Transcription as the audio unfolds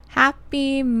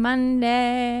Happy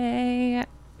Monday.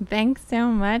 Thanks so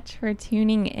much for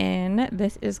tuning in.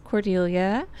 This is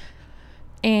Cordelia.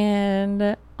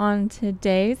 And on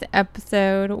today's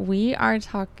episode, we are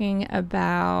talking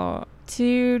about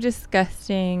two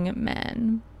disgusting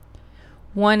men.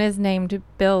 One is named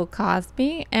Bill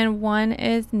Cosby and one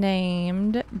is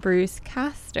named Bruce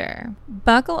Castor.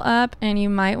 Buckle up, and you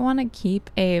might want to keep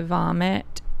a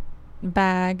vomit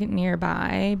bag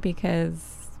nearby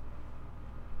because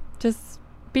just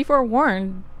be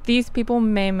forewarned, these people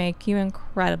may make you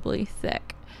incredibly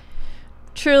sick.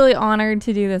 Truly honored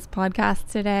to do this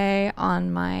podcast today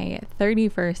on my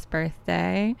 31st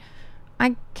birthday.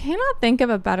 I cannot think of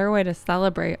a better way to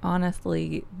celebrate,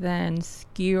 honestly, than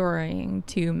skewering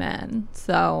two men.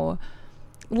 So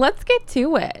let's get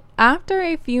to it. After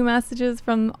a few messages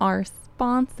from our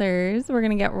sponsors, we're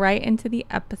going to get right into the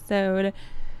episode.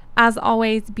 As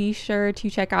always, be sure to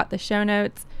check out the show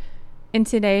notes. In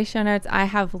today's show notes, I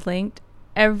have linked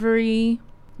every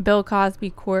Bill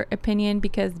Cosby court opinion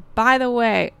because, by the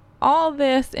way, all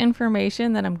this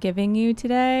information that I'm giving you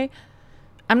today,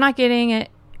 I'm not getting it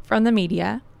from the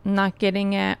media. I'm not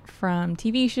getting it from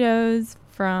TV shows,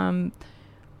 from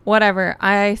whatever.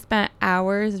 I spent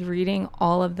hours reading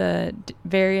all of the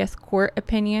various court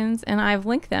opinions, and I've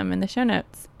linked them in the show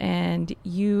notes, and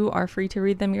you are free to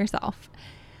read them yourself.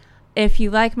 If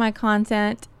you like my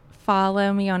content,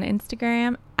 follow me on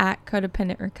Instagram at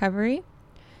Codependent Recovery.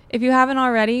 If you haven't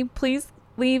already, please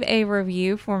leave a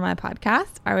review for my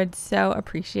podcast. I would so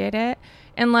appreciate it.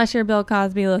 Unless you're Bill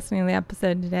Cosby listening to the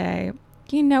episode today,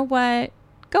 you know what?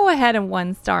 Go ahead and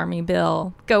 1-star me,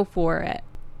 Bill. Go for it.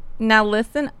 Now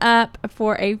listen up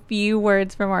for a few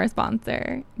words from our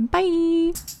sponsor.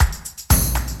 Bye.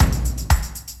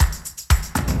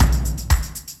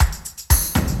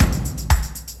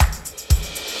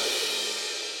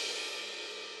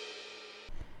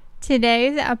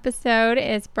 Today's episode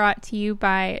is brought to you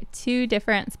by two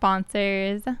different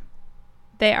sponsors.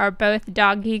 They are both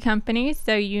doggy companies,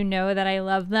 so you know that I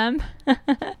love them.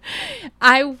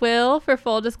 I will, for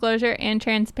full disclosure and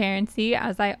transparency,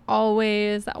 as I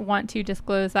always want to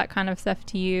disclose that kind of stuff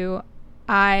to you,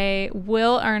 I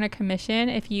will earn a commission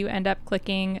if you end up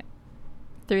clicking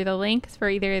through the links for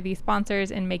either of these sponsors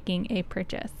and making a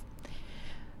purchase.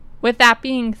 With that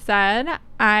being said,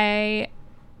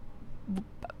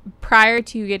 prior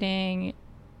to getting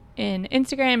in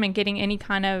Instagram and getting any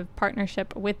kind of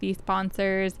partnership with these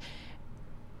sponsors,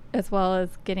 as well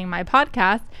as getting my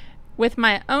podcast, with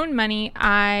my own money,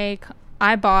 I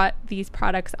bought these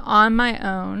products on my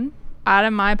own, out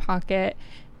of my pocket,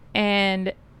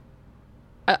 and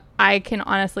I can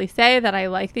honestly say that I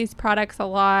like these products a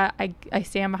lot. I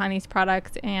stand behind these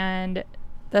products, and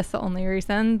that's the only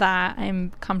reason that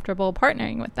I'm comfortable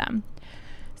partnering with them.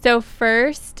 So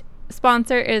first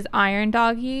sponsor is Iron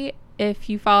Doggy. If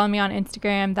you follow me on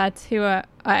Instagram, that's who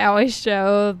I always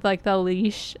show, like, the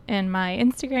leash in my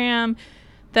Instagram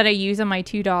that I use on my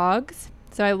two dogs.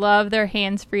 So I love their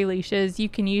hands-free leashes. You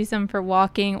can use them for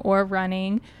walking or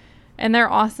running, and they're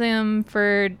awesome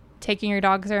for taking your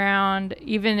dogs around.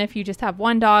 Even if you just have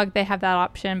one dog, they have that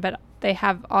option, but they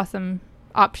have awesome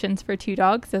options for two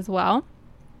dogs as well.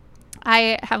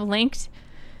 I have linked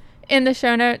in the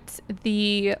show notes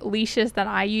the leashes that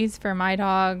I use for my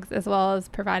dogs, as well as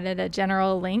provided a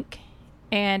general link.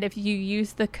 And if you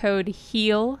use the code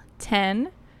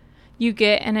HEAL10, you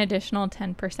get an additional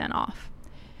 10% off.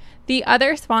 The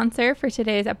other sponsor for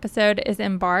today's episode is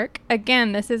Embark.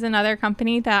 Again, this is another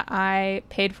company that I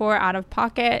paid for out of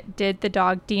pocket, did the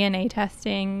dog DNA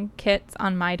testing kits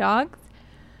on my dogs.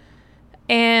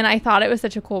 And I thought it was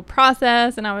such a cool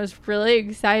process, and I was really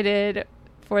excited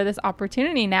for this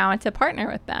opportunity now to partner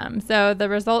with them. So the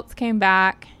results came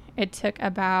back.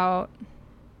 Mine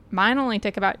only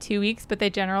took about 2 weeks, but they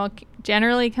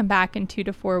generally come back in 2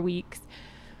 to 4 weeks.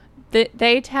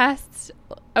 They test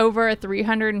over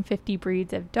 350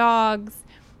 breeds of dogs.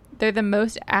 They're the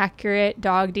most accurate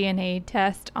dog DNA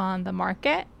test on the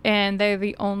market, and they're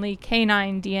the only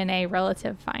canine DNA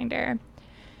relative finder.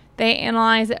 They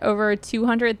analyze over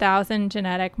 200,000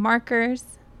 genetic markers,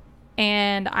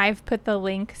 and I've put the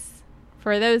links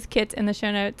for those kits in the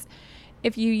show notes.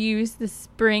 If you use the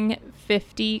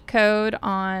SPRING50 code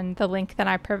on the link that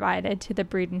I provided to the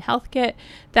Breed and Health Kit,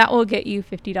 that will get you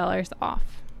 $50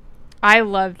 off. I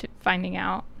loved finding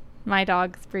out my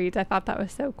dog's breeds. I thought that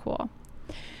was so cool.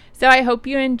 So I hope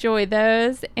you enjoy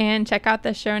those and check out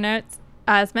the show notes.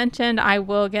 As mentioned, I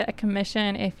will get a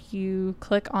commission if you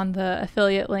click on the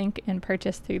affiliate link and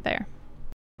purchase through there.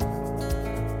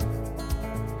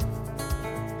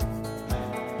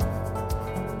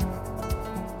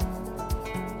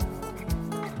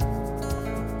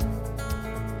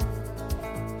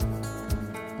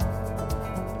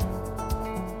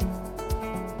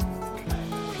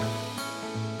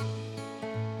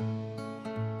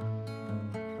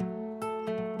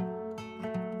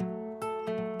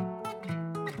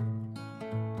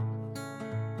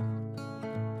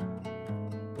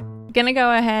 gonna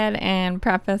go ahead and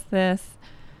preface this.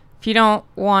 If you don't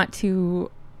want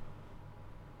to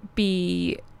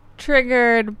be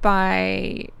triggered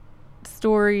by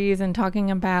stories and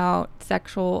talking about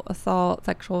sexual assault,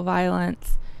 sexual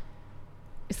violence,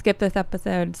 skip this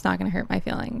episode. It's not going to hurt my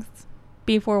feelings.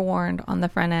 Be forewarned on the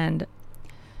front end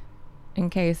in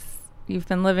case you've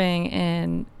been living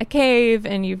in a cave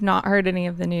and you've not heard any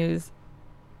of the news.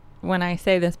 When I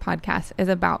say this podcast is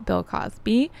about Bill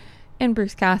Cosby and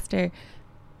Bruce Castor,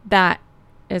 that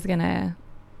is going to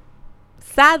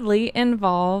sadly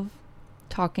involve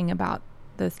talking about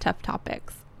those tough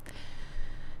topics.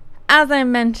 As I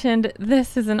mentioned,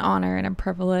 this is an honor and a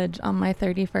privilege on my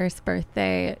 31st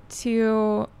birthday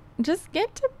to just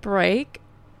get to break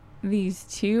these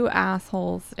two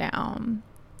assholes down.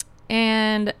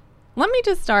 And let me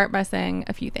just start by saying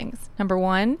a few things. Number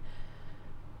one,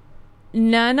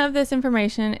 none of this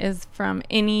information is from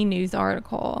any news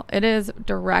article. It is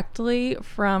directly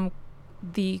from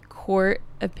the court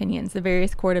opinions, the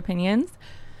various court opinions.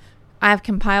 I have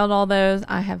compiled all those.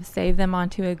 I have saved them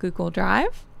onto a Google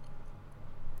Drive.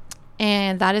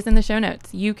 And that is in the show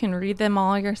notes. You can read them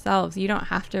all yourselves. You don't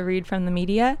have to read from the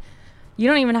media. You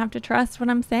don't even have to trust what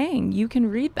I'm saying. You can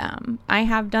read them. I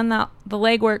have done the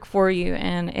legwork for you,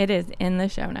 and it is in the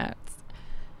show notes.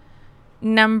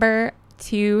 Number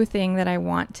two thing that I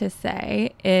want to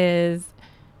say is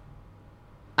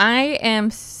I am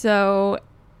so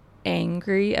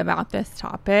angry about this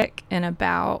topic and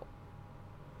about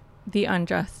the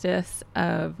injustice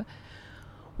of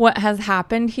what has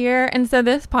happened here. And so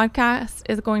this podcast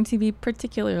is going to be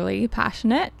particularly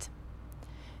passionate.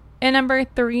 And number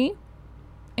three,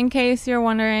 in case you're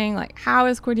wondering, like, how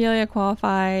is Cordelia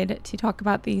qualified to talk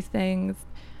about these things?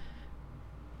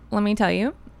 Let me tell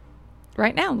you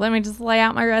right now. Let me just lay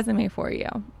out my resume for you.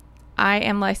 I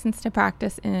am licensed to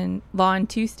practice in law in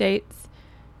 2 states,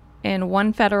 in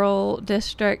 1 federal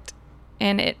district,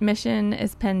 and admission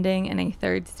is pending in a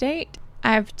 3rd state.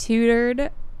 I've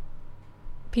tutored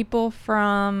people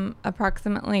from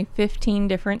approximately 15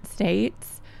 different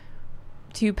states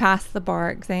to pass the bar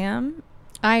exam.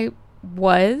 I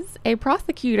was a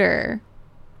prosecutor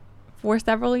for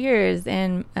several years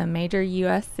in a major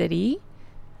U.S. city.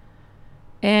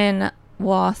 In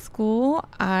law school,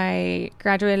 I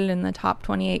graduated in the top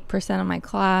 28% of my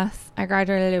class. I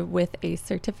graduated with a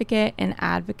certificate in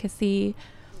advocacy,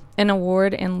 an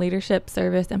award in leadership,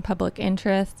 service, and public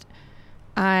interest.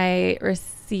 I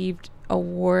received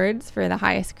awards for the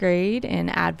highest grade in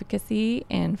advocacy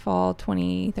in fall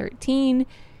 2013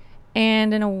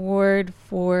 and an award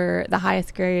for the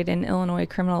highest grade in Illinois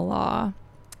criminal law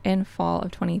in fall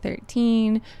of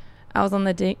 2013. I was on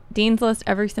the Dean's List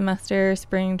every semester,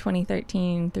 spring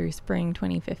 2013 through spring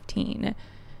 2015.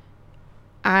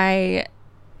 I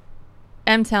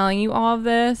am telling you all of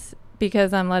this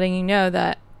because I'm letting you know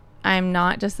that I'm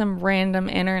not just some random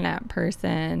internet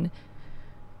person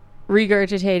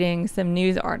regurgitating some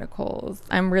news articles.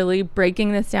 I'm really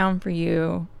breaking this down for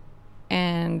you,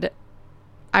 and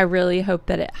I really hope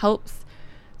that it helps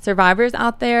survivors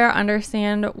out there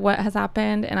understand what has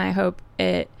happened, and I hope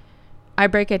I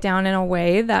break it down in a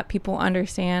way that people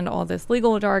understand all this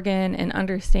legal jargon and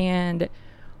understand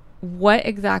what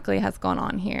exactly has gone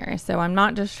on here. So I'm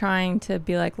not just trying to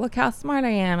be like, look how smart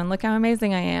I am and look how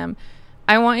amazing I am.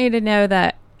 I want you to know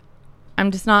that I'm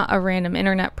just not a random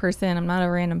internet person. I'm not a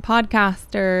random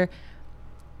podcaster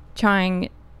trying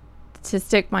to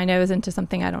stick my nose into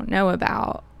something I don't know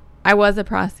about. I was a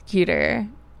prosecutor.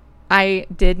 I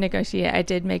did negotiate. I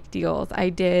did make deals. I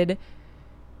did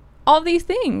all these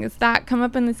things that come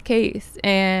up in this case,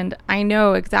 and I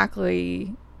know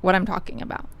exactly what I'm talking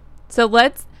about. So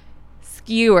let's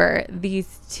skewer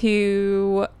these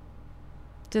two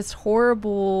just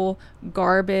horrible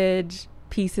garbage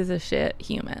pieces of shit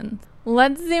humans.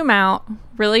 Let's zoom out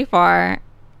really far.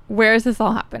 Where is this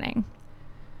all happening?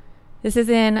 This is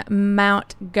in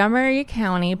Montgomery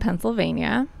County,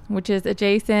 Pennsylvania, which is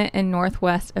adjacent and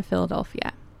northwest of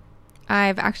Philadelphia.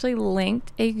 I've actually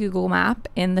linked a Google map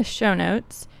in the show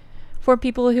notes for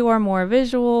people who are more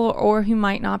visual or who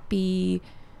might not be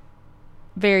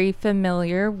very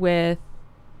familiar with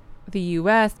the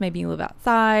U.S. Maybe you live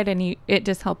outside and it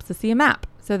just helps to see a map.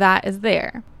 So that is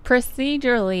there.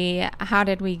 Procedurally, how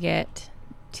did we get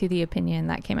to the opinion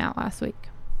that came out last week?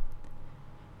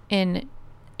 In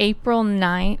April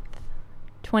 9th,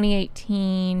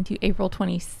 2018 to April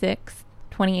 26th,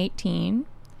 2018,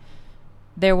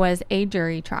 there was a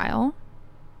jury trial,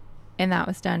 and that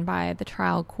was done by the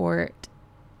trial court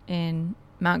in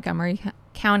Montgomery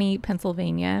County,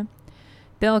 Pennsylvania.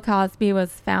 Bill Cosby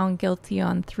was found guilty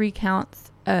on 3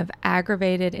 counts of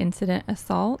aggravated incident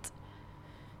assault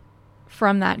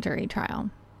from that jury trial.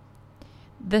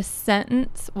 The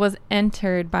sentence was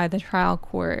entered by the trial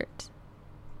court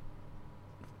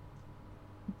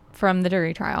from the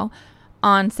jury trial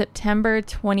on September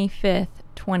 25th,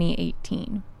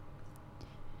 2018.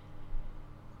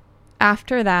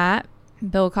 After that,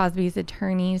 Bill Cosby's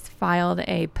attorneys filed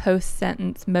a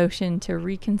post-sentence motion to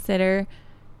reconsider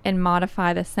and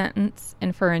modify the sentence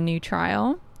and for a new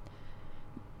trial.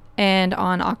 And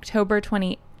on October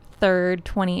 23rd,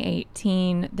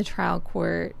 2018, the trial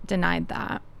court denied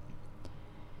that.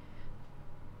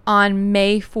 On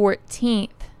May 14th,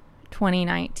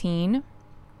 2019,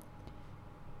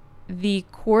 the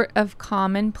Court of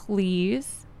Common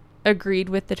Pleas agreed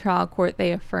with the trial court.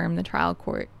 They affirmed the trial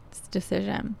court's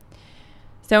decision.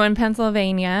 So in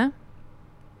Pennsylvania,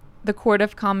 the Court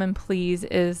of Common Pleas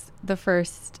is the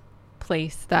first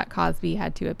place that Cosby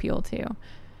had to appeal to.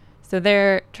 So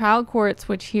they're trial courts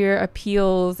which hear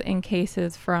appeals in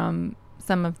cases from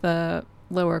some of the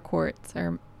lower courts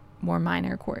or more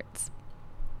minor courts.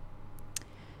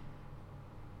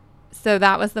 So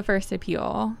that was the first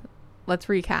appeal. Let's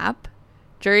recap.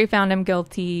 Jury found him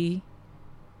guilty.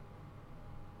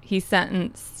 He's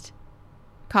sentenced.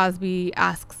 Cosby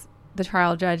asks the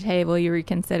trial judge, hey, will you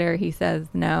reconsider? He says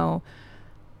no.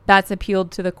 That's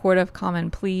appealed to the Court of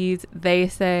Common Pleas. They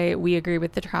say, we agree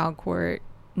with the trial court.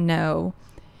 No.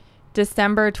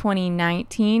 December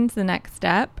 2019 is the next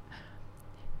step.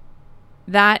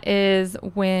 That is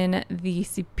when the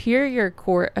Superior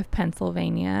Court of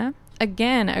Pennsylvania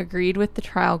again agreed with the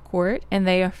trial court, and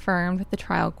they affirmed the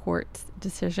trial court's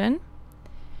decision.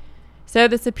 So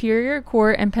the Superior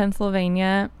Court in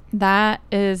Pennsylvania, that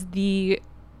is the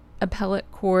appellate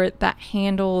court that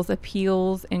handles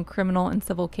appeals in criminal and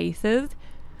civil cases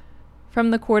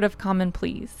from the Court of Common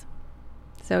Pleas.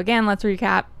 So again, let's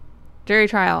recap. Jury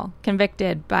trial,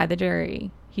 convicted by the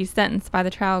jury. He's sentenced by the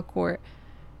trial court.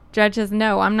 Judge says,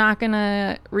 no, I'm not going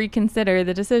to reconsider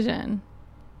the decision.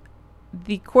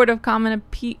 The Court of Common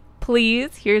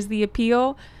Pleas, here's the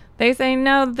appeal. They say,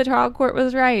 no, the trial court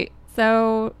was right.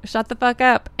 So shut the fuck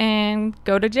up and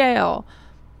go to jail.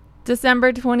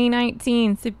 December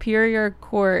 2019, Superior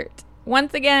Court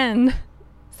once again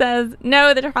says,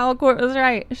 no, the trial court was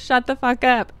right. Shut the fuck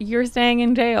up. You're staying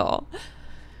in jail.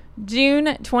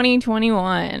 June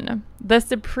 2021, the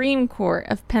Supreme Court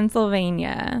of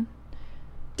Pennsylvania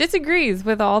disagrees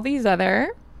with all these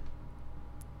other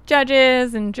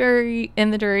judges and jury in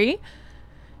the jury,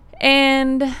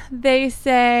 and they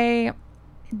say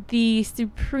the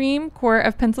Supreme Court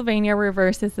of Pennsylvania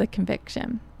reverses the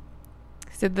conviction.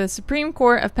 So the Supreme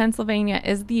Court of Pennsylvania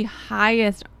is the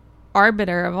highest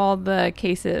arbiter of all the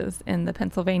cases in the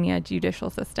Pennsylvania judicial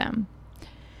system.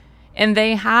 And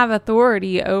they have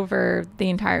authority over the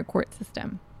entire court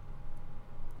system.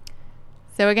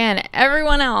 So again,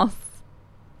 everyone else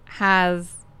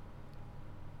has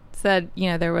said,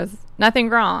 there was nothing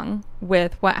wrong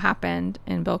with what happened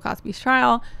in Bill Cosby's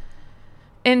trial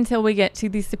until we get to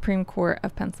the Supreme Court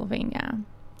of Pennsylvania.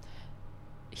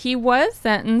 He was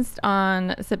sentenced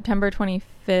on September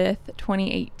 25th,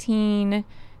 2018,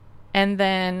 and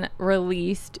then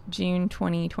released June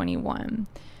 2021.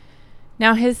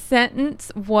 Now, his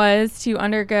sentence was to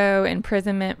undergo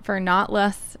imprisonment for not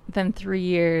less than 3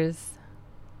 years,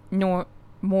 nor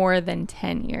more than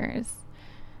 10 years.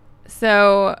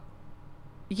 So,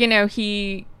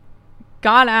 he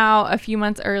got out a few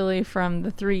months early from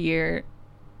the 3-year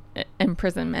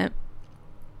imprisonment.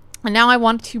 And now I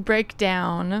want to break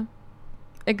down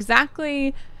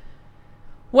exactly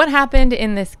what happened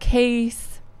in this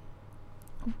case.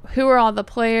 Who are all the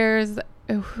players?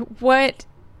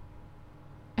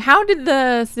 How did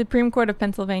the Supreme Court of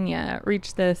Pennsylvania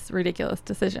reach this ridiculous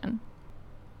decision?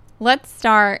 Let's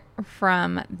start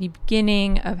from the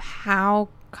beginning of how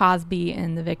Cosby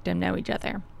and the victim know each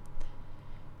other.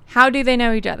 How do they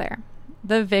know each other?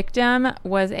 The victim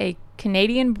was a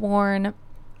Canadian-born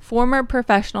former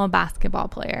professional basketball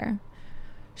player.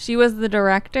 She was the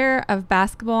director of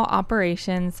basketball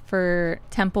operations for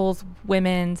Temple's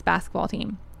women's basketball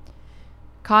team.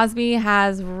 Cosby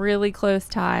has really close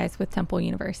ties with Temple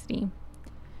University.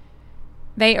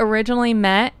 They originally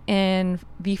met in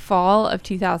the fall of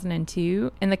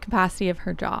 2002 in the capacity of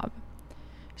her job.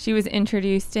 She was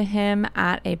introduced to him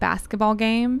at a basketball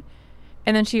game,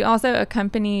 and then she also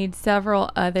accompanied several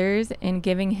others in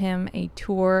giving him a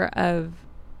tour of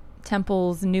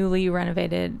Temple's newly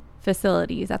renovated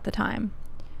facilities at the time.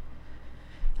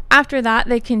 After that,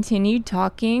 they continued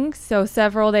talking. So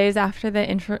several days after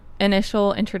the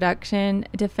initial introduction,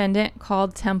 a defendant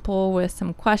called Temple with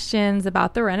some questions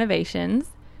about the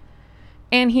renovations,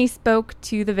 and he spoke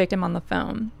to the victim on the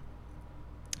phone.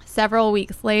 Several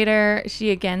weeks later, she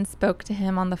again spoke to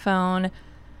him on the phone,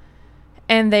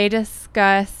 and they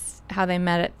discussed how they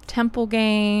met at the Temple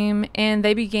game, and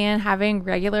they began having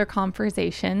regular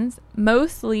conversations,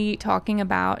 mostly talking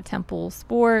about Temple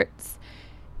sports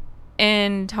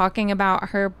and talking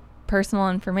about her personal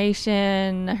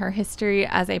information, her history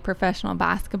as a professional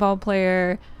basketball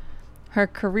player, her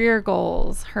career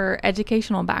goals, her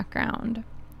educational background.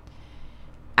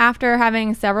 After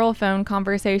having several phone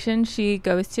conversations, she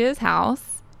goes to his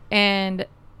house, and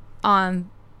on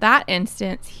that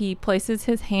instance, he places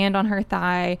his hand on her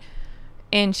thigh,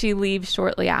 and she leaves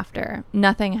shortly after.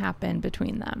 Nothing happened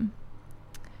between them.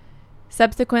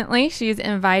 Subsequently, she's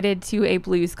invited to a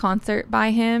blues concert by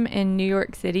him in New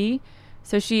York City.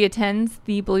 So she attends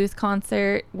the blues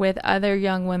concert with other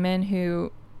young women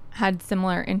who had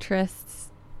similar interests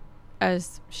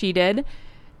as she did.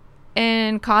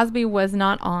 And Cosby was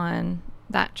not on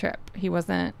that trip. He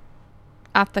wasn't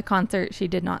at the concert. She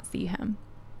did not see him.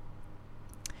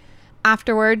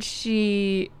 Afterwards,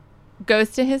 she goes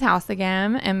to his house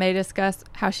again, and they discuss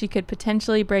how she could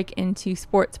potentially break into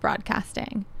sports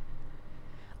broadcasting.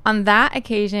 On that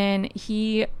occasion,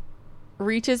 he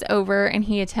reaches over and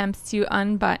he attempts to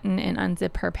unbutton and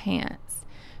unzip her pants.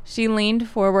 She leaned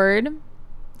forward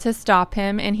to stop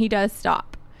him, and he does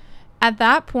stop. At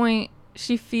that point,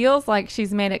 she feels like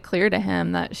she's made it clear to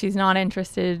him that she's not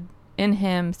interested in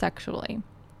him sexually.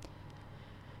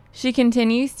 She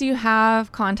continues to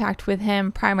have contact with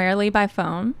him primarily by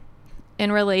phone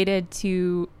and related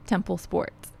to Temple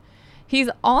sports. He's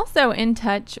also in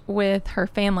touch with her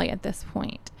family at this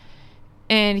point,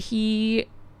 and he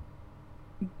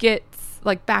gets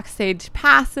like backstage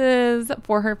passes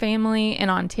for her family in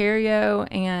Ontario,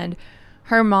 and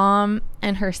her mom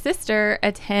and her sister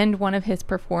attend one of his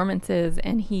performances,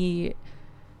 and he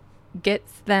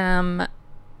gets them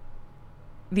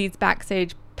these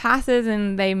backstage passes,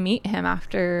 and they meet him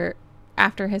after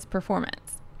his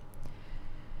performance.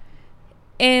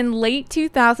 In late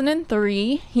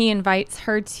 2003, he invites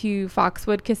her to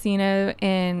Foxwood Casino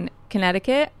in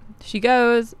Connecticut. She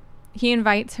goes. He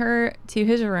invites her to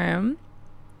his room,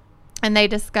 and they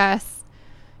discuss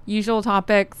usual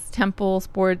topics, Temple,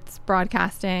 sports,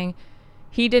 broadcasting.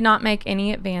 He did not make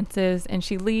any advances, and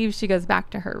she leaves. She goes back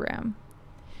to her room.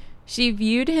 She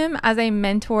viewed him as a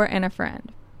mentor and a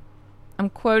friend. I'm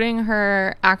quoting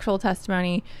her actual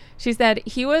testimony. She said,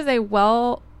 he was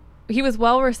well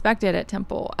respected at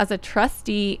Temple as a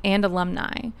trustee and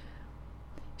alumni.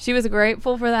 She was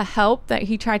grateful for the help that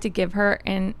he tried to give her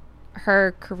in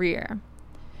her career.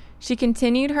 She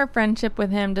continued her friendship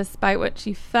with him despite what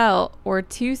she felt were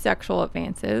 2 sexual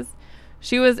advances.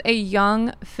 She was a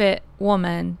young, fit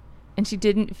woman, and she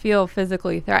didn't feel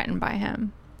physically threatened by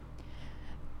him.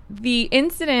 The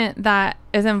incident that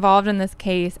is involved in this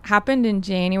case happened in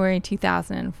January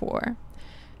 2004.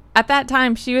 At that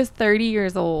time, she was 30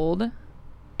 years old,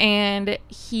 and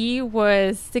he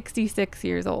was 66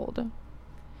 years old.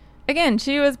 Again,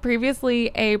 she was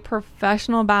previously a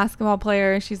professional basketball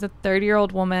player. She's a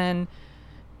 30-year-old woman.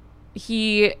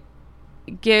 He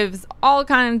gives all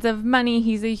kinds of money.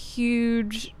 He's a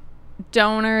huge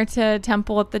donor to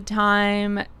Temple at the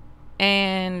time,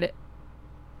 and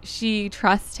she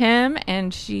trusts him,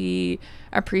 and she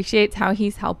appreciates how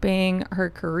he's helping her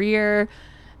career.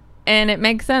 And it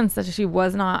makes sense that she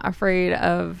was not afraid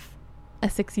of a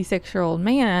 66-year-old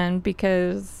man,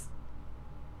 because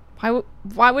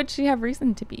why would she have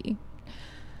reason to be?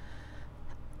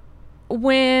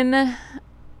 When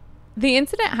the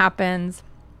incident happens,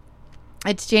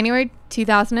 it's January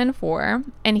 2004,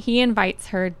 and he invites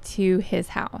her to his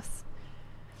house.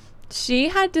 She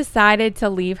had decided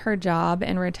to leave her job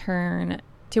and return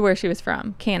to where she was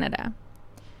from, Canada.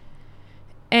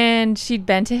 And she'd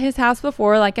been to his house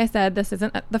before. Like I said, this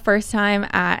isn't the first time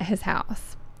at his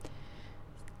house.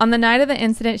 On the night of the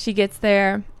incident, she gets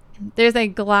there. There's a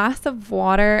glass of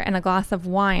water and a glass of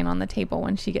wine on the table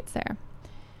when she gets there.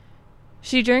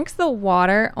 She drinks the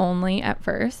water only at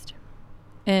first.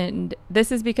 And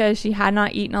this is because she had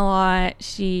not eaten a lot.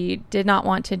 She did not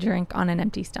want to drink on an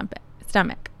empty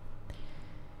stomach.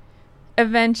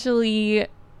 Eventually,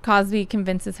 Cosby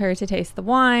convinces her to taste the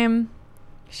wine.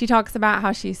 She talks about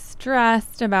how she's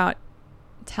stressed about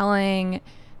telling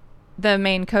the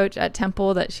main coach at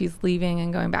Temple that she's leaving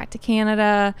and going back to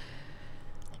Canada.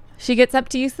 She gets up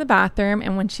to use the bathroom,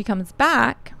 and when she comes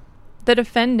back, the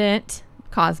defendant,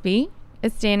 Cosby,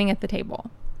 is standing at the table.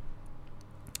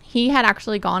 He had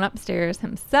actually gone upstairs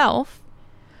himself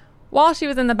while she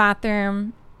was in the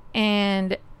bathroom,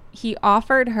 and he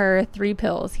offered her 3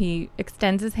 pills. He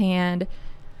extends his hand.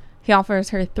 He offers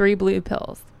her 3 blue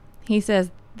pills. He says,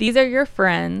 "These are your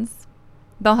friends.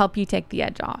 They'll help you take the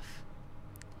edge off.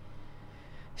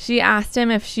 She asked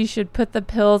him if she should put the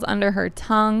pills under her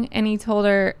tongue, and he told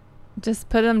her just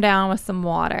put them down with some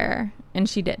water, and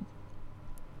she did.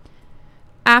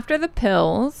 After the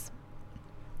pills,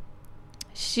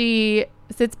 she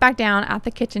sits back down at the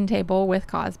kitchen table with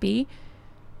Cosby.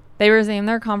 They resume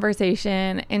their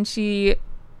conversation, and she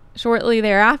shortly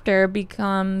thereafter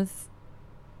becomes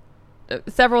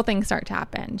several things start to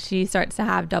happen. She starts to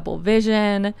have double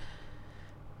vision.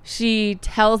 She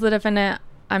tells the defendant,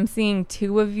 I'm seeing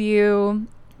two of you.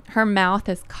 Her mouth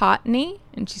is cottony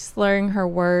and she's slurring her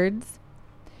words.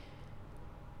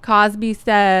 Cosby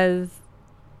says,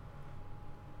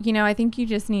 I think you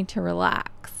just need to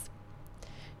relax.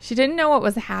 She didn't know what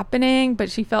was happening,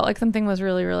 but she felt like something was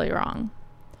really, really wrong.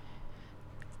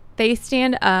 They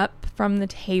stand up from the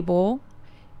table.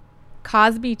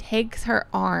 Cosby takes her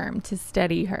arm to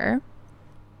steady her.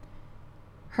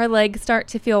 Her legs start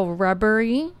to feel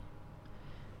rubbery,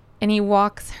 and he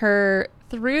walks her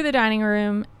through the dining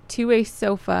room to a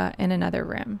sofa in another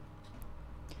room.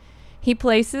 He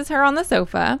places her on the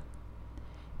sofa,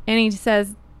 and he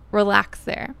says, relax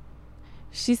there.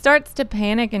 She starts to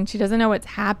panic, and she doesn't know what's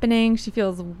happening. She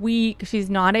feels weak. She's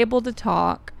not able to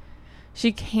talk.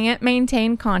 She can't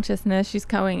maintain consciousness. She's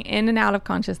going in and out of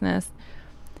consciousness.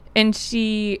 And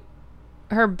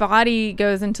her body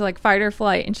goes into like fight or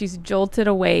flight, and she's jolted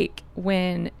awake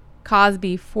when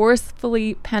Cosby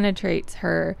forcefully penetrates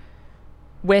her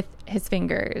with his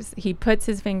fingers. He puts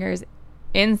his fingers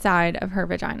inside of her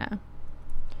vagina.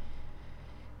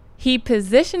 He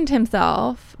positioned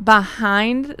himself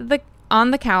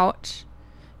on the couch,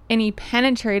 and he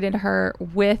penetrated her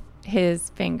with his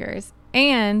fingers,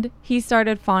 and he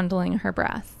started fondling her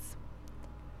breasts.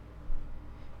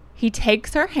 He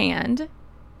takes her hand,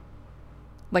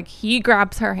 like he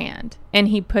grabs her hand, and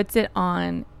he puts it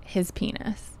on his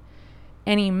penis,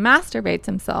 and he masturbates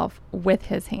himself with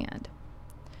his hand.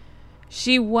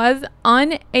 She was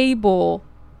unable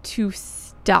to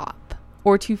stop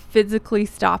or to physically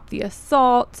stop the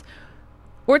assault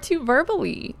or to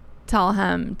verbally tell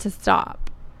him to stop.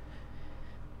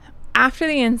 After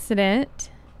the incident,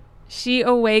 she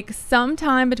awakes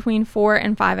sometime between 4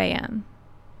 and 5 a.m.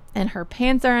 and her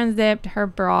pants are unzipped, her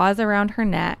bra is around her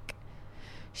neck.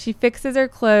 She fixes her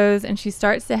clothes and she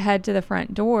starts to head to the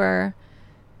front door.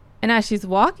 And as she's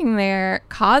walking there,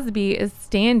 Cosby is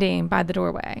standing by the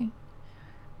doorway.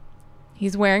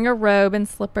 He's wearing a robe and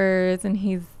slippers, and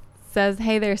he says,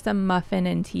 hey, there's some muffin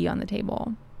and tea on the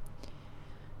table.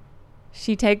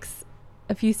 She takes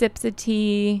a few sips of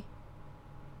tea,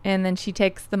 and then she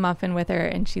takes the muffin with her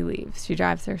and she leaves. She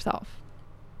drives herself.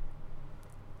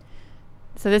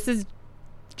 So this is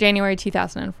January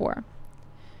 2004.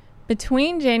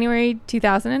 Between January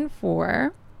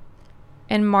 2004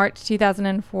 and March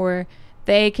 2004,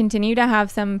 they continue to have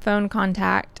some phone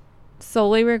contact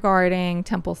solely regarding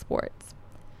Temple Sports.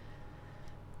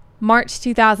 March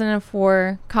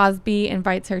 2004, Cosby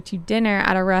invites her to dinner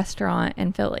at a restaurant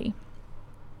in Philly.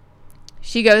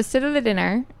 She goes to the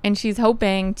dinner, and she's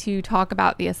hoping to talk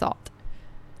about the assault.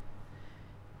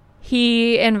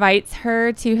 He invites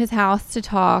her to his house to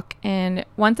talk, and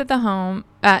once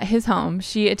at his home,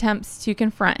 she attempts to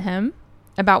confront him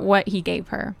about what he gave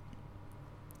her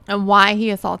and why he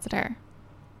assaulted her.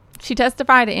 She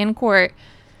testified in court.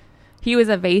 He was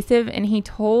evasive, and he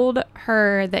told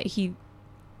her that he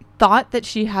thought that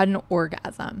she had an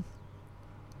orgasm.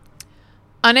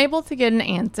 Unable to get an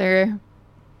answer,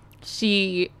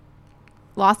 she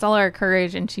lost all her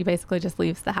courage, and she basically just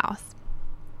leaves the house.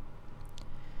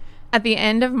 At the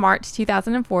end of March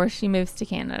 2004, she moves to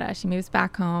Canada. She moves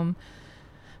back home.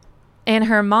 And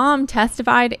her mom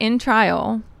testified in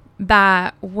trial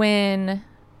that when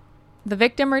the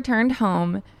victim returned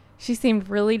home, she seemed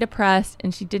really depressed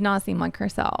and she did not seem like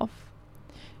herself.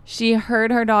 She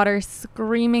heard her daughter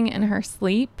screaming in her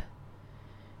sleep.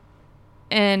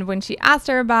 And when she asked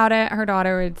her about it, her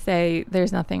daughter would say,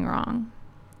 there's nothing wrong.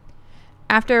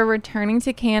 After returning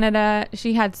to Canada,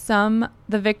 the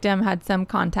victim had some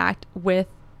contact with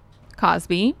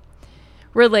Cosby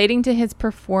relating to his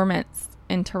performance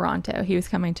in Toronto. He was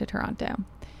coming to Toronto.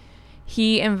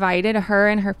 He invited her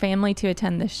and her family to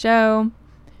attend the show,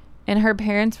 and her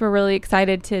parents were really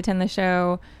excited to attend the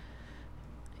show.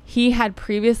 He had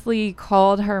previously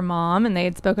called her mom, and they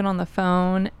had spoken on the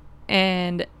phone,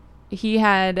 and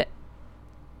her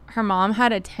mom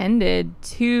had attended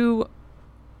 2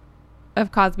 of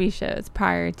Cosby's shows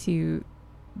prior to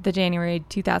the January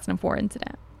 2004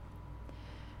 incident.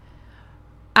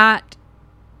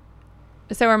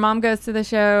 So her mom goes to the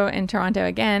show in Toronto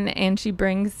again, and she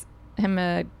brings him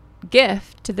a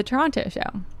gift to the Toronto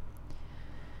show.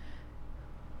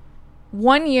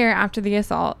 1 year after the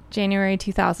assault, January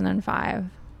 2005,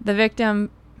 the victim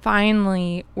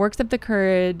finally works up the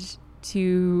courage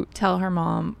to tell her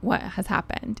mom what has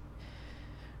happened.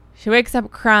 She wakes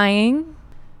up crying,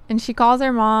 and she calls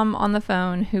her mom on the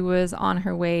phone, who was on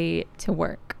her way to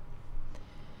work.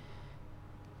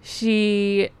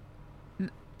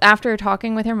 After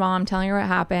talking with her mom, telling her what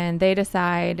happened, they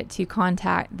decide to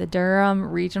contact the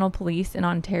Durham Regional Police in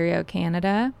Ontario,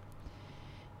 Canada,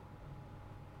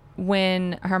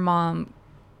 when her mom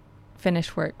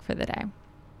finished work for the day.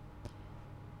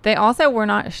 They also were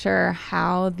not sure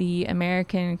how the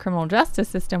American criminal justice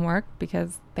system worked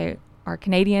because they are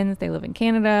Canadians, they live in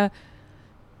Canada,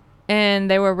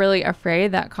 and they were really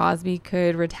afraid that Cosby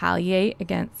could retaliate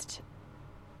against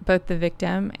both the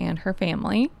victim and her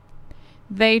family.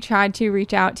 They tried to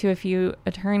reach out to a few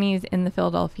attorneys in the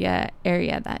Philadelphia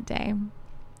area that day.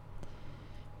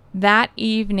 That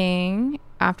evening,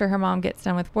 after her mom gets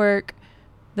done with work,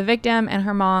 the victim and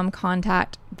her mom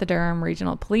contact the Durham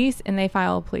Regional Police, and they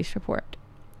file a police report.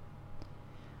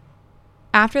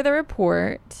 After the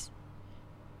report,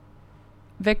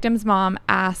 victim's mom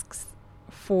asks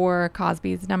for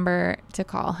Cosby's number to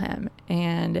call him,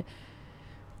 and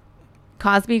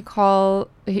Cosby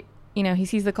he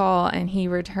sees the call, and he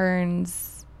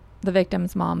returns the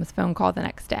victim's mom's phone call the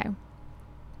next day.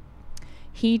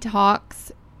 He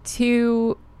talks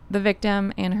to the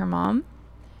victim and her mom,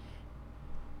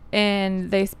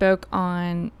 and they spoke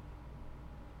on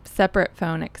separate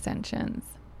phone extensions.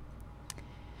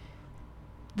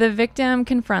 The victim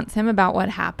confronts him about what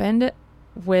happened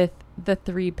with the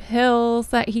 3 pills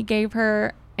that he gave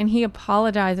her, and he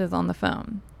apologizes on the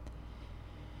phone.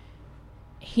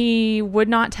 He would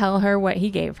not tell her what he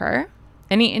gave her,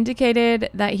 and he indicated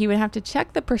that he would have to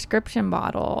check the prescription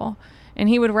bottle, and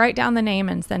he would write down the name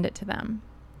and send it to them.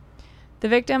 The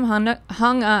victim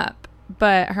hung up,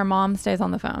 but her mom stays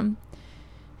on the phone.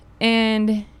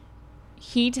 And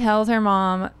he tells her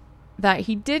mom that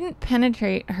he didn't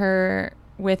penetrate her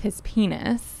with his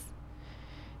penis.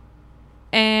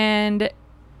 And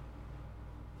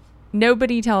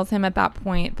nobody tells him at that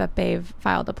point that they've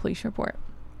filed a police report.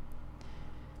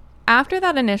 After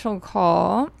that initial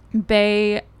call,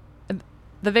 the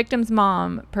victim's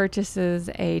mom purchases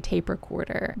a tape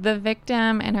recorder. The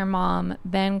victim and her mom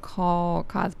then call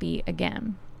Cosby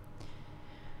again.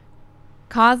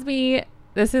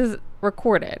 This is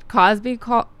recorded. Cosby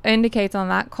indicates on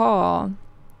that call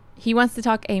he wants to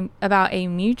talk about a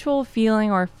mutual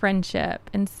feeling or friendship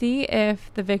and see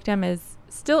if the victim is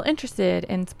still interested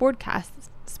in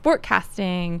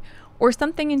sportcasting or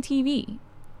something in TV.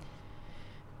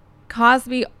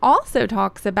 Cosby also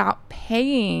talks about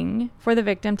paying for the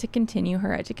victim to continue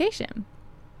her education.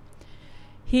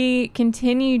 He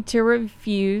continued to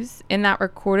refuse in that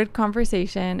recorded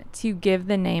conversation to give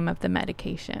the name of the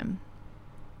medication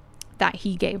that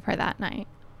he gave her that night.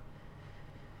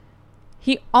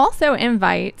 He also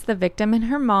invites the victim and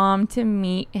her mom to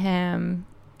meet him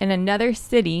in another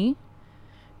city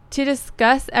to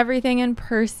discuss everything in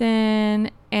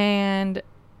person, and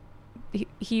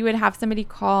he would have somebody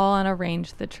call and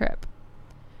arrange the trip.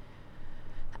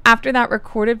 After that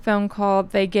recorded phone call,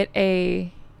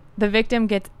 the victim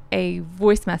gets a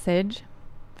voice message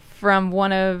from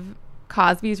one of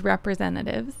Cosby's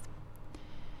representatives.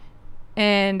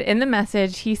 And in the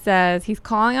message, he says he's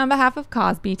calling on behalf of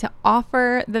Cosby to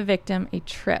offer the victim a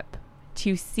trip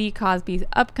to see Cosby's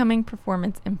upcoming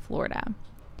performance in Florida.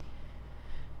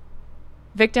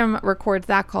 Victim records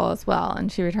that call as well,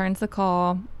 and she returns the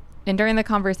call. And during the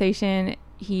conversation,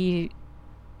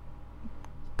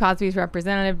 Cosby's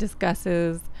representative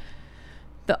discusses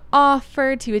the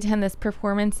offer to attend this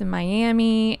performance in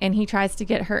Miami, and he tries to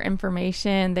get their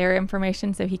information,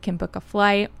 so he can book a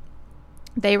flight.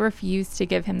 They refuse to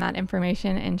give him that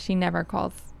information, and she never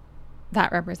calls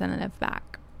that representative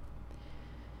back.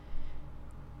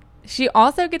 She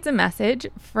also gets a message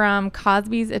from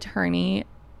Cosby's attorney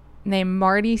named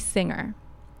Marty Singer,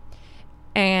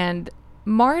 and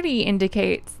Marty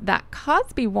indicates that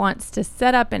Cosby wants to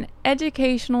set up an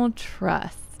educational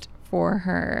trust for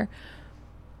her.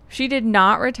 She did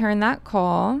not return that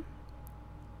call,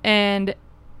 and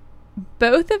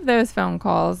both of those phone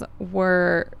calls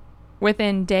were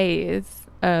within days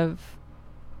of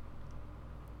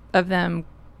them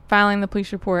filing the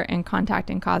police report and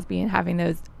contacting Cosby and having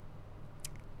those.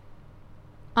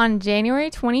 On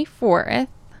January 24th,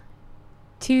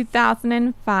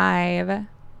 2005,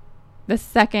 the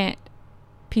second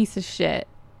piece of shit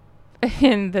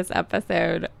in this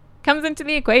episode comes into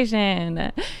the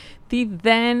equation. The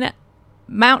then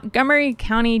Montgomery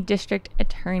County District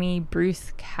Attorney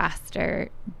Bruce Castor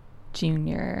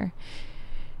Jr.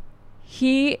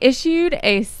 He issued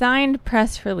a signed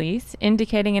press release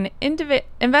indicating an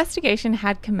investigation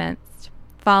had commenced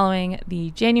following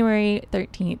the January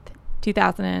 13th,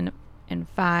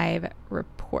 2005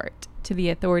 report to the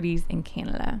authorities in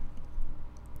Canada.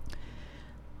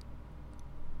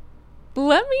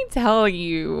 Let me tell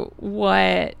you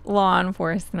what law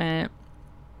enforcement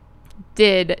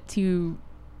did to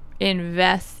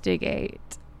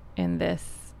investigate in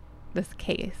this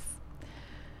case.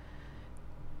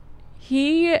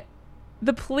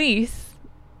 The police,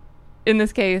 in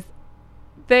this case,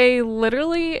 they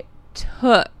literally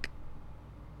took,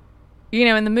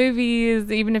 in the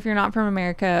movies, even if you're not from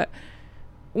America,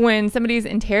 when somebody's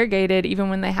interrogated, even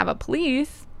when they have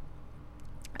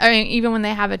even when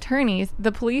they have attorneys,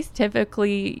 the police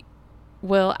typically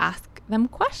will ask them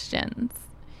questions.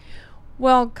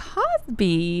 Well,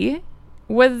 Cosby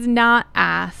was not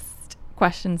asked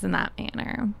questions in that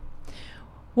manner.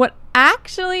 What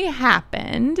actually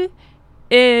happened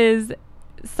is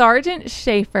Sergeant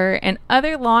Schaefer and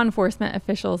other law enforcement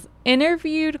officials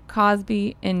interviewed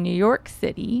Cosby in New York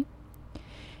City,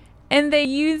 and they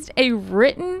used a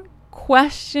written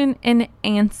question and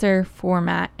answer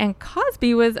format, and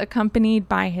Cosby was accompanied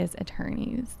by his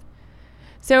attorneys.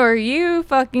 So are you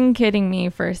fucking kidding me,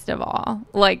 first of all?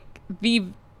 Like, the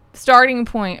starting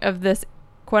point of this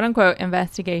quote-unquote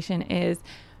investigation is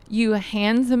you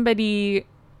hand somebody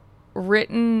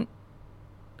written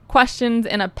questions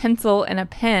and a pencil and a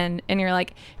pen, and you're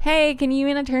like, hey, can you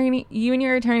and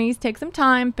your attorneys take some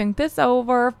time, think this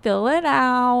over, fill it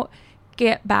out,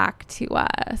 get back to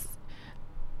us.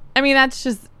 I mean, that's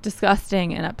just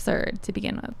disgusting and absurd to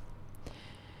begin with.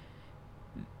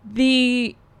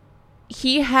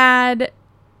 He had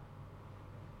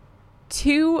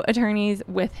 2 attorneys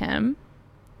with him.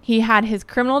 He had his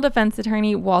criminal defense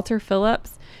attorney, Walter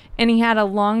Phillips, and he had a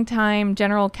longtime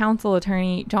general counsel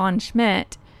attorney, John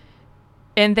Schmidt,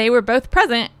 and they were both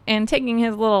present and taking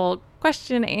his little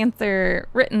question answer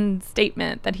written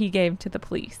statement that he gave to the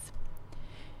police.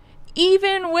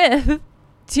 Even with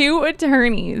 2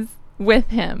 attorneys with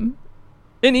him,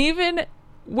 and even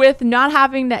with not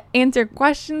having to answer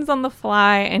questions on the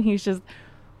fly, and he's just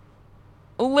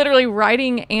literally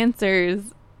writing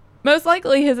answers, most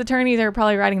likely his attorneys are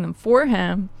probably writing them for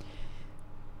him.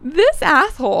 This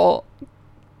asshole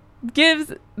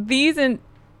gives these, and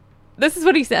this is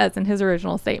what he says in his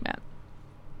original statement.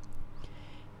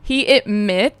 He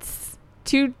admits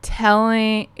to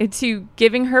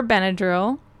giving her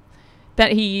Benadryl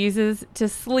that he uses to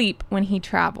sleep when he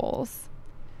travels.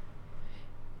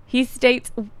 He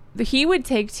states he would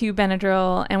take 2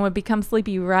 Benadryl and would become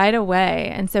sleepy right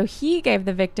away, and so he gave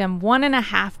the victim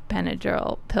 1.5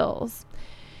 Benadryl pills.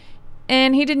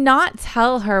 And he did not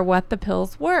tell her what the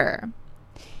pills were.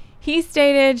 He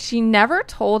stated she never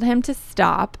told him to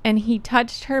stop, and he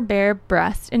touched her bare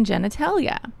breast and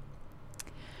genitalia.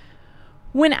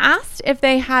 When asked if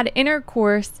they had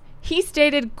intercourse, he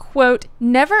stated, quote,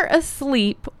 never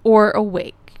asleep or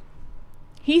awake.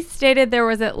 He stated there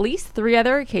was at least 3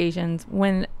 other occasions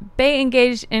when they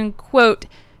engaged in, quote,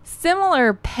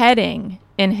 similar petting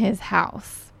in his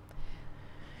house.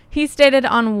 He stated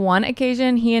on one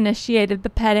occasion he initiated the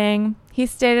petting. He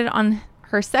stated on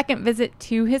her second visit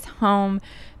to his home,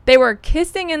 they were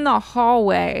kissing in the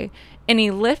hallway, and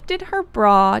he lifted her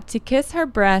bra to kiss her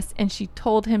breast, and she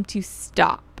told him to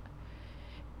stop.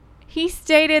 He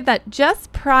stated that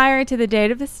just prior to the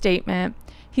date of the statement,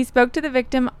 he spoke to the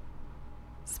victim's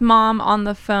mom on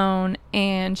the phone,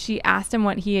 and she asked him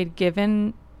what he had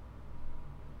given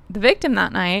the victim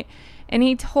that night, and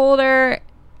he told her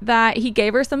that he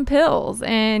gave her some pills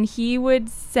and he would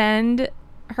send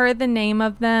her the name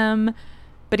of them,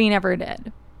 but he never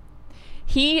did.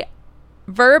 He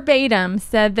verbatim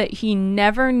said that he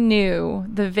never knew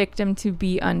the victim to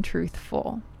be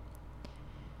untruthful.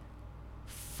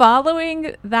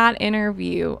 Following that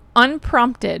interview,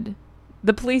 unprompted,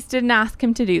 the police didn't ask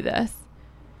him to do this.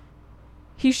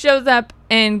 He shows up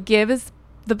and gives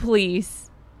the police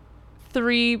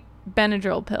 3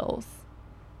 Benadryl pills,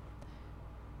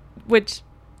 which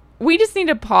we just need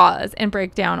to pause and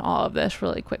break down all of this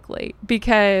really quickly,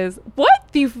 because what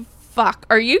the fuck?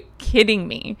 Are you kidding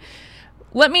me?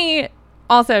 Let me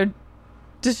also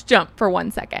just jump for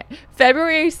 1 second.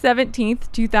 February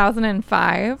 17th,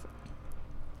 2005,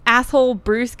 asshole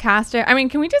Bruce Castor. I mean,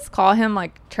 can we just call him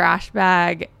like trash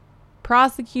bag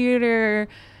prosecutor?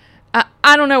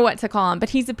 I don't know what to call him,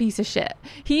 but he's a piece of shit.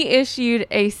 He issued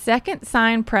a second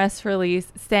signed press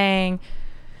release saying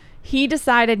he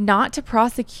decided not to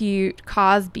prosecute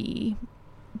Cosby,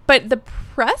 but the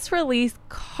press release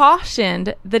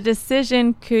cautioned the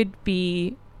decision could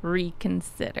be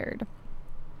reconsidered.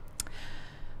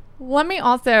 Let me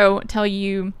also tell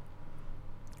you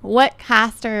what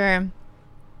Castor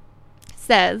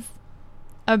says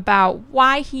about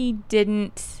why he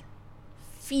didn't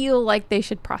feel like they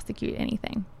should prosecute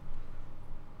anything.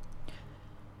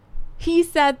 He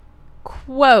said,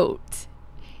 quote,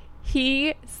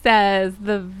 he says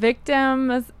the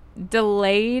victims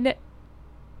delay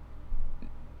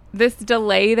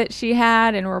that she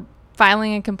had and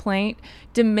filing a complaint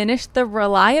diminished the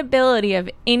reliability of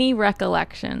any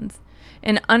recollections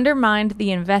and undermined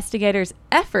the investigators'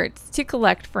 efforts to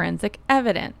collect forensic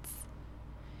evidence.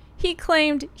 He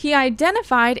claimed he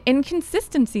identified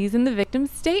inconsistencies in the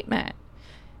victim's statement.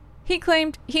 He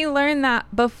claimed he learned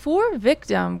that before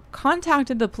victim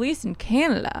contacted the police in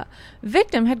Canada,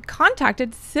 victim had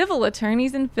contacted civil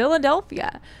attorneys in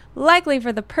Philadelphia, likely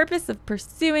for the purpose of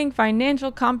pursuing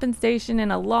financial compensation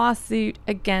in a lawsuit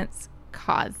against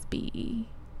Cosby.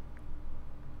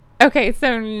 Okay,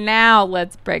 so now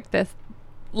let's break this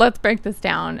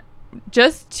down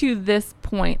just to this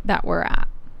point that we're at.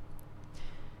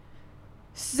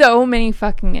 So many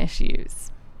fucking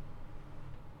issues.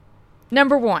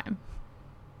 Number one,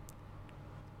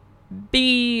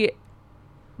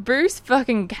 Bruce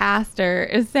fucking Castor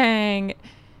is saying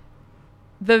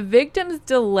the victim's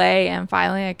delay in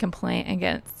filing a complaint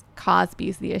against Cosby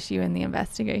is the issue in the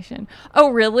investigation. Oh,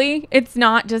 really? It's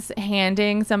not just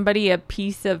handing somebody a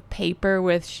piece of paper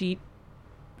with sheet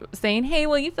saying, hey,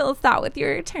 will you fill this out with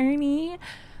your attorney?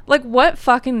 Like, what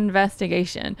fucking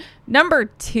investigation? Number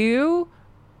two,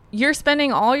 you're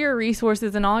spending all your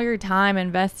resources and all your time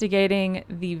investigating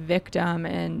the victim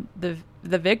and the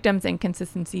victim's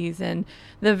inconsistencies and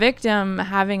the victim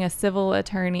having a civil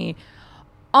attorney.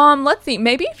 Let's see,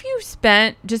 maybe if you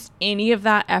spent just any of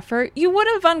that effort, you would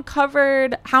have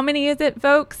uncovered, how many is it,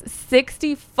 folks?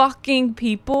 60 fucking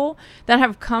people that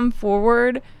have come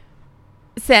forward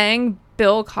saying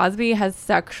Bill Cosby has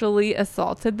sexually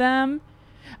assaulted them.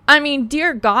 I mean,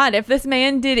 dear God, if this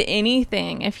man did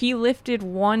anything, if he lifted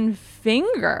one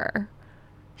finger,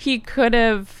 he could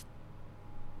have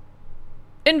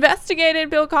investigated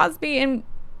Bill Cosby and,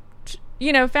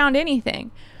 found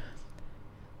anything.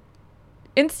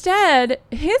 Instead,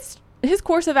 his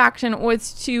course of action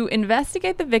was to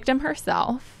investigate the victim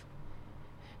herself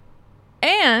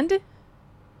and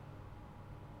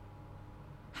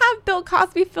have Bill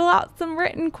Cosby fill out some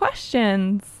written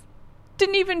questions.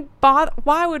 Didn't even bother.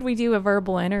 Why would we do a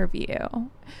verbal interview?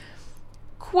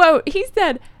 Quote, he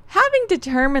said, having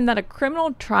determined that a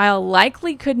criminal trial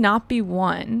likely could not be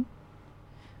won,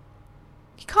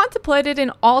 he contemplated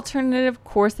an alternative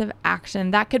course of action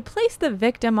that could place the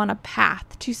victim on a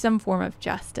path to some form of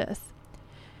justice.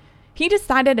 He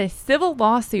decided a civil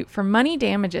lawsuit for money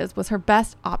damages was her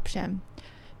best option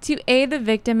to aid the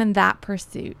victim in that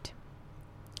pursuit.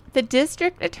 The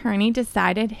district attorney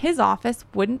decided his office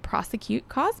wouldn't prosecute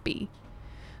Cosby,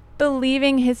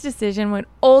 believing his decision would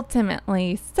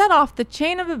ultimately set off the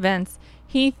chain of events.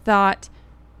 He thought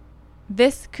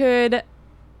this could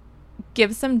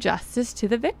give some justice to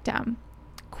the victim.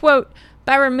 Quote,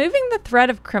 by removing the threat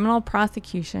of criminal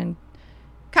prosecution,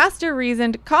 Castor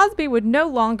reasoned Cosby would no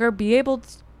longer be able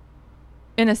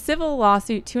in a civil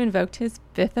lawsuit to invoke his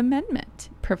Fifth Amendment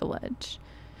privilege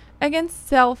against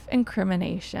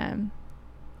self-incrimination.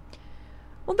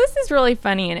 Well, this is really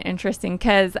funny and interesting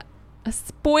because,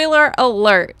 spoiler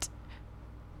alert,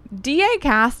 DA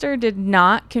Castor did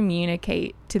not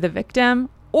communicate to the victim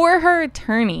or her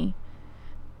attorney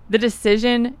the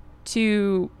decision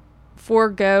to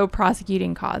forego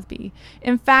prosecuting Cosby.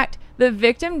 In fact, the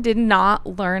victim did not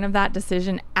learn of that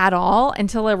decision at all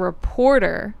until a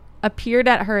reporter appeared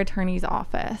at her attorney's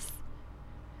office.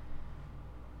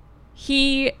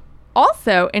 He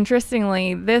also,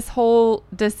 interestingly, this whole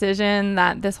decision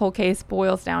that this whole case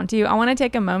boils down to, I want to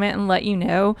take a moment and let you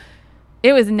know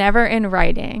it was never in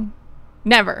writing.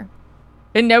 Never.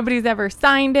 And nobody's ever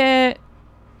signed it.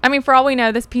 I mean, for all we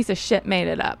know, this piece of shit made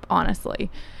it up,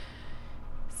 honestly.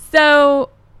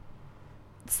 So,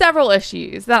 several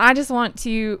issues that I just want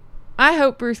to, I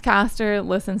hope Bruce Castor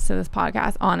listens to this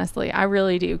podcast, honestly. I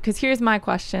really do. Because here's my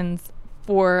questions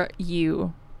for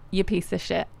you, you piece of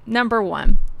shit. Number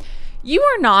one, you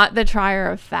are not the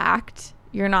trier of fact.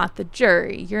 You're not the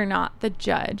jury. You're not the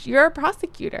judge. You're a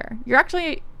prosecutor. You're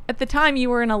actually, at the time,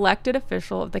 you were an elected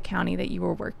official of the county that you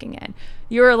were working in.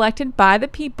 You were elected by the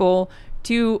people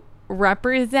to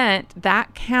represent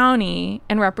that county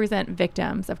and represent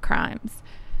victims of crimes.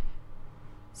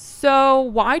 So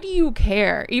why do you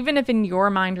care? Even if in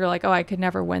your mind you're like, oh, I could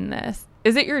never win this.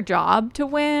 Is it your job to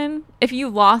win? If you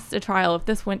lost a trial, if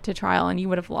this went to trial and you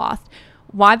would have lost,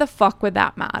 why the fuck would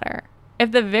that matter?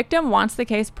 If the victim wants the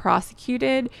case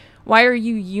prosecuted, Why are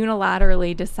you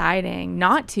unilaterally deciding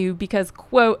not to because,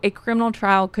 quote, a criminal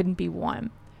trial couldn't be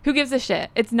won? Who gives a shit?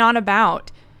 It's not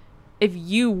about if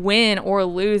you win or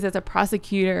lose as a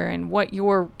prosecutor and what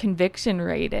your conviction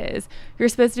rate is. You're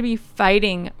supposed to be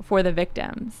fighting for the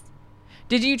victims.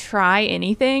 Did you try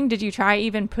anything? Did you try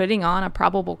even putting on a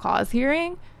probable cause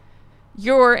hearing?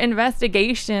 Your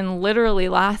investigation literally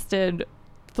lasted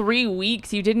 3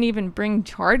 weeks. You didn't even bring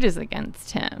charges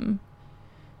against him.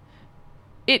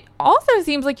 It also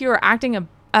seems like you were acting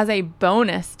as a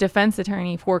bonus defense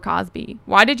attorney for Cosby.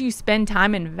 Why did you spend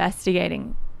time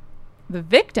investigating the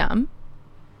victim?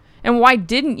 And why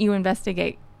didn't you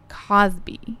investigate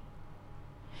Cosby?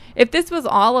 If this was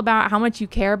all about how much you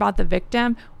care about the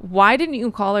victim, why didn't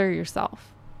you call her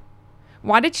yourself?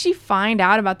 Why did she find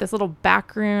out about this little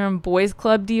backroom boys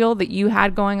club deal that you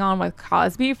had going on with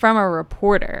Cosby from a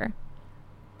reporter?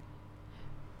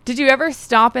 Did you ever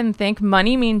stop and think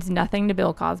money means nothing to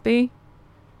Bill Cosby?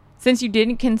 Since you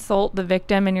didn't consult the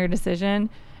victim in your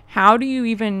decision, how do you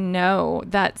even know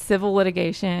that civil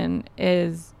litigation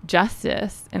is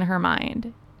justice in her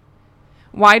mind?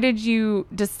 Why did you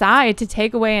decide to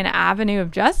take away an avenue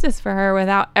of justice for her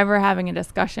without ever having a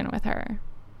discussion with her?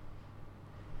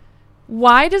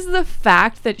 Why does the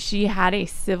fact that she had a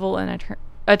civil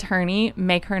attorney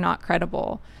make her not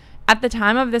credible? At the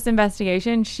time of this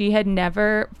investigation, she had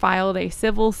never filed a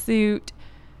civil suit.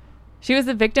 She was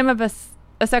the victim of a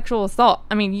sexual assault.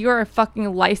 I mean, you're a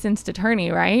fucking licensed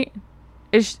attorney, right?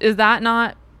 Is that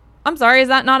not... I'm sorry, is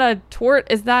that not a tort?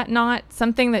 Is that not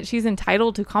something that she's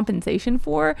entitled to compensation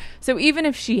for? So even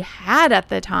if she had at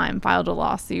the time filed a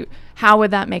lawsuit, how would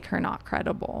that make her not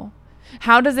credible?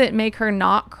 How does it make her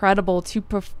not credible to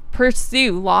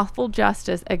pursue lawful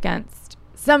justice against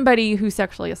somebody who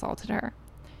sexually assaulted her?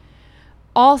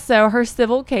 Also, her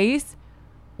civil case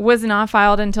was not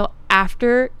filed until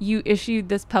after you issued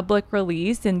this public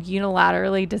release and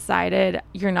unilaterally decided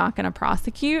you're not going to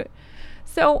prosecute.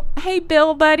 So, hey,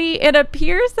 Bill, buddy, it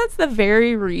appears that's the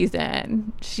very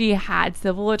reason she had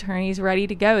civil attorneys ready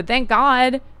to go. Thank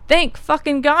God. Thank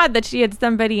fucking God that she had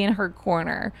somebody in her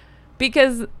corner,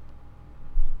 because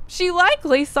she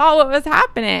likely saw what was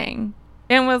happening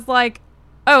and was like,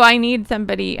 oh, I need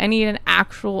somebody. I need an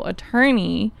actual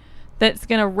attorney that's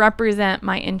going to represent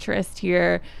my interest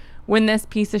here when this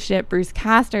piece of shit, Bruce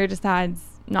Castor, decides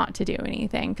not to do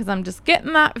anything, because I'm just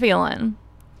getting that feeling.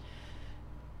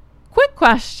 Quick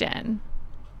question.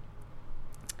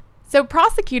 So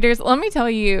prosecutors, let me tell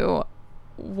you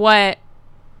what,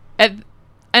 and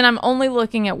I'm only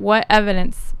looking at what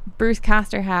evidence Bruce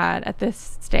Castor had at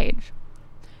this stage.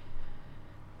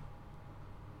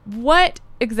 What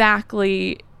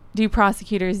exactly do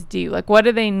prosecutors do? Like, what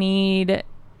do they need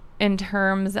in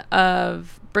terms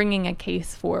of bringing a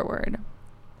case forward?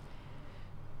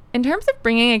 In terms of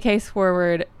bringing a case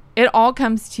forward, it all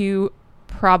comes to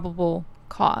probable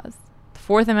cause. The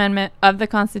Fourth Amendment of the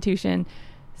Constitution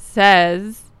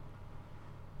says,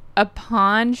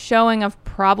 upon showing of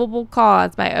probable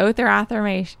cause by oath or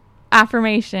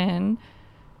affirmation,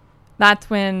 that's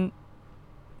when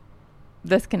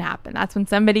this can happen. That's when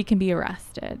somebody can be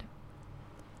arrested.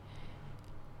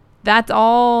 That's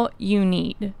all you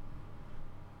need.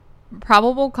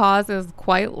 Probable cause is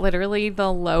quite literally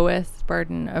the lowest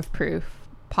burden of proof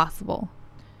possible.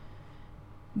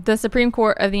 The Supreme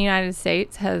Court of the United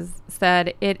States has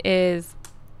said it is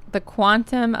the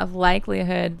quantum of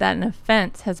likelihood that an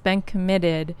offense has been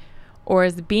committed or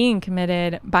is being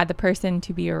committed by the person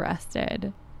to be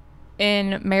arrested.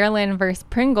 In Maryland versus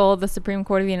Pringle, the Supreme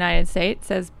Court of the United States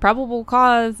says probable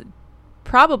cause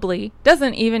probably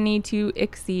doesn't even need to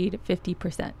exceed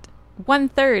 50%.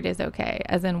 1/3 is okay,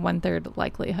 as in 1/3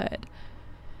 likelihood.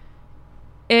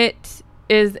 It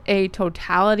is a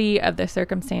totality of the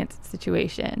circumstance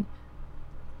situation.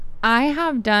 I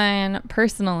have done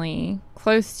personally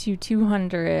close to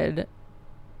 200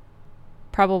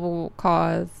 probable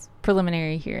cause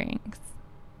preliminary hearings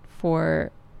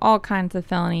for all kinds of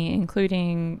felony,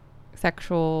 including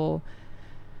sexual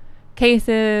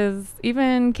cases,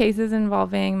 even cases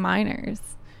involving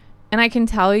minors. And I can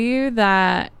tell you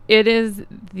that it is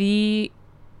the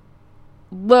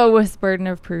lowest burden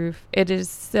of proof. It is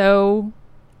so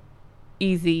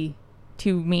easy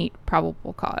to meet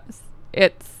probable cause.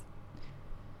 It's,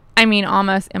 I mean,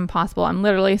 almost impossible. I'm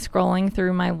literally scrolling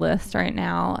through my list right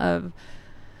now of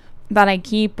that I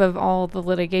keep of all the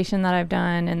litigation that I've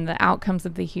done and the outcomes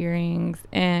of the hearings.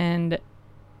 And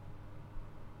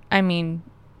I mean,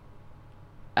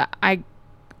 I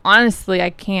honestly, I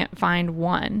can't find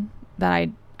one that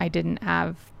I didn't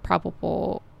have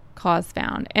probable cause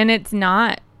found. And it's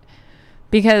not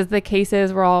because the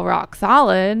cases were all rock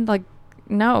solid. Like,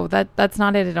 no, that's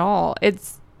not it at all.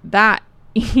 It's that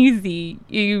easy.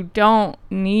 You don't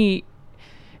need,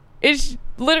 it's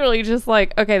literally just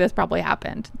like, okay, this probably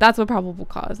happened. That's what probable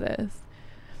cause is.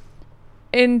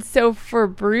 And so for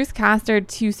Bruce Castor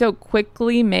to so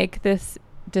quickly make this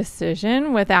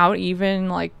decision without even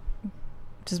like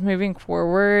just moving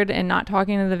forward and not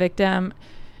talking to the victim,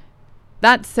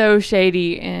 that's so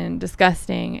shady and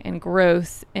disgusting and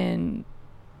gross, and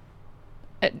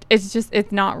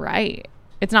it's not right.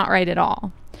 It's not right at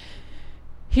all.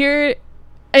 Here,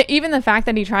 even the fact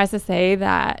that he tries to say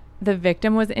that the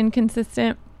victim was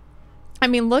inconsistent. I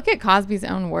mean, look at Cosby's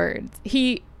own words.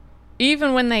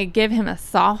 Even when they give him a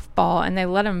softball and they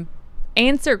let him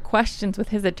answer questions with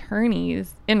his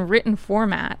attorneys in written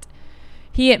format,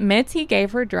 he admits he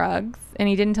gave her drugs and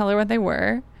he didn't tell her what they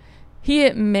were. He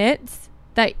admits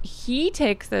that he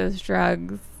takes those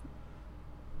drugs.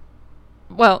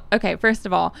 Well, okay, first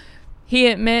of all, he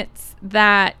admits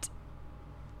that,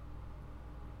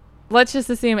 let's just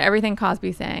assume everything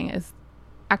Cosby's saying is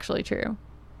actually true.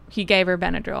 He gave her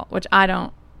Benadryl, which I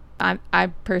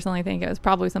personally think it was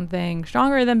probably something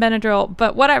stronger than Benadryl,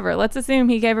 but whatever. Let's assume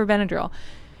he gave her Benadryl.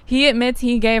 He admits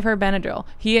he gave her Benadryl.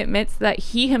 He admits that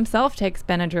he himself takes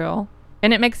Benadryl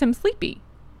and it makes him sleepy.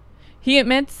 He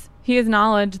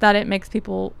acknowledged that it makes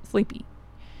people sleepy.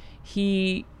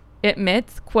 He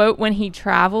admits, quote, when he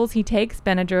travels, he takes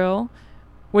Benadryl,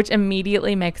 which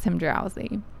immediately makes him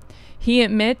drowsy. He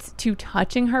admits to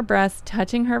touching her breast,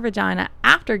 touching her vagina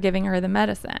after giving her the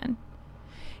medicine.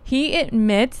 He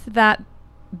admits that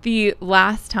the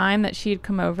last time that she had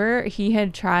come over, he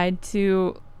had tried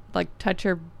to like touch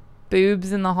her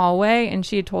boobs in the hallway and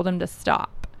she had told him to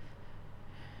stop.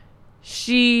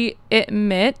 Cosby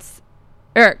admits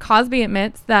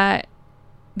that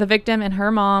the victim and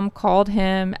her mom called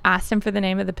him, asked him for the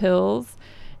name of the pills,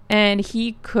 and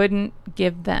he couldn't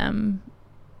give them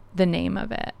the name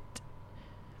of it.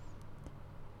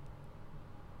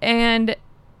 And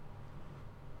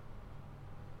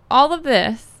all of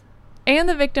this, and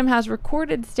the victim has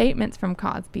recorded statements from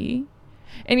Cosby,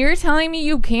 and you're telling me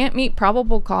you can't meet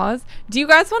probable cause? Do you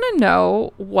guys want to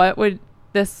know what would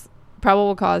this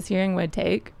probable cause hearing would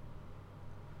take?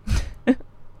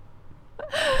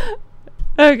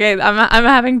 Okay, I'm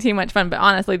having too much fun, but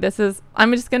honestly,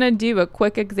 I'm just going to do a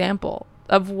quick example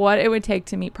of what it would take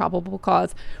to meet probable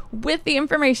cause with the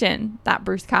information that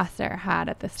Bruce Castor had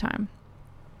at this time.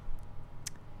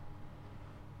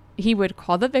 He would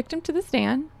call the victim to the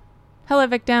stand. Hello,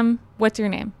 victim. What's your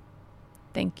name?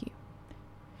 Thank you.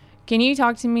 Can you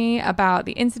talk to me about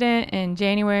the incident in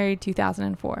January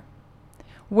 2004?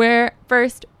 Where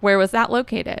was that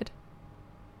located?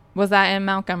 Was that in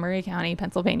Montgomery County,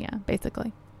 Pennsylvania,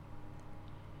 basically?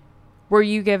 Were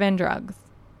you given drugs?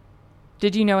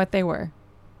 Did you know what they were?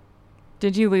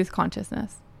 Did you lose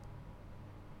consciousness?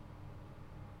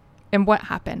 And what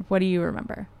happened? What do you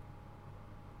remember?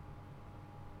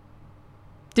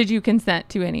 Did you consent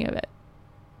to any of it?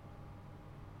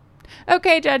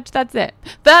 Okay, judge, that's it.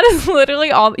 That is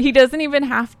literally all. He doesn't even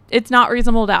it's not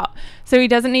reasonable doubt. So he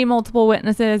doesn't need multiple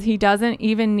witnesses. He doesn't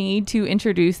even need to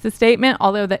introduce the statement,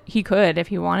 although that he could if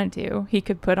he wanted to. He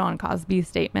could put on Cosby's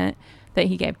statement that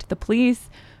he gave to the police,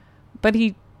 but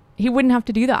he wouldn't have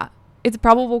to do that. It's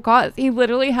probable cause. He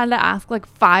literally had to ask like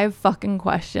 5 fucking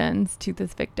questions to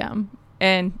this victim,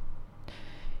 and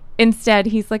instead,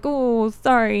 he's like, oh,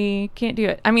 sorry, can't do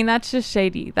it. I mean, that's just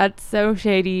shady. That's so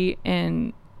shady,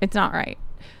 and it's not right.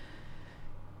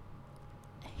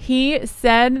 He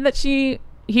said that he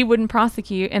wouldn't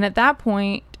prosecute, and at that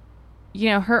point, you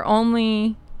know, her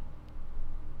only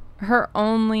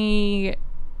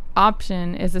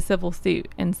option is a civil suit.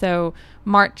 And so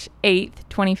March 8th,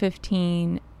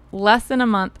 2015, less than a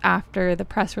month after the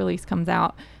press release comes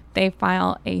out, they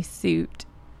file a suit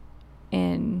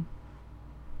in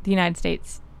the United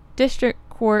States District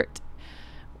Court,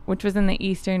 which was in the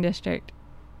Eastern District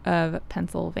of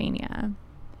Pennsylvania.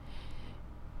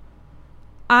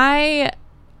 I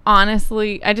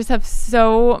just have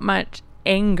so much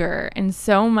anger and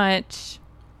so much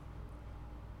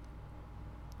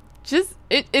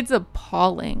it's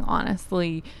appalling,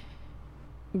 honestly,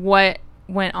 what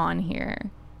went on here.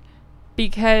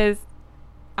 Because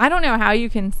I don't know how you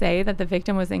can say that the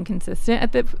victim was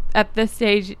inconsistent at this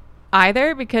stage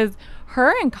either, because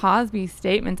her and Cosby's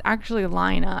statements actually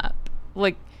line up.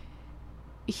 Like,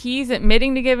 he's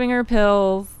admitting to giving her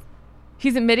pills.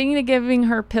 He's admitting to giving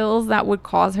her pills that would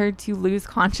cause her to lose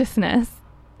consciousness.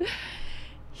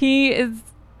 He is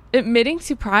admitting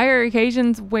to prior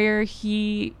occasions where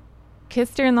he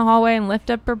kissed her in the hallway and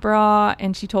lifted up her bra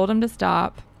and she told him to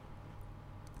stop.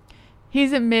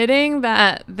 He's admitting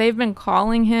that they've been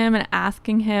calling him and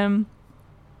asking him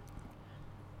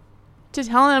to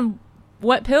tell him,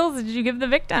 what pills did you give the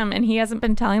victim? And he hasn't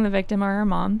been telling the victim or her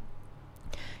mom.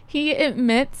 He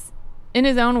admits in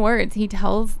his own words, he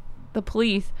tells the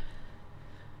police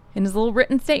in his little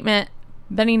written statement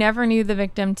that he never knew the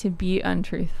victim to be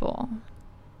untruthful.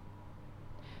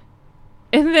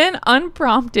 And then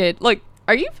unprompted, like,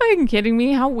 are you fucking kidding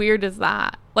me? How weird is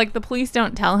that? Like, the police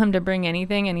don't tell him to bring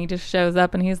anything, and he just shows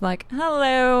up and he's like,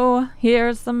 hello,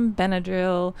 here's some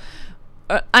Benadryl.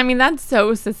 I mean, that's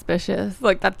so suspicious.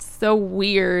 Like, that's so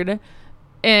weird.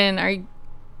 And are you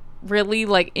really,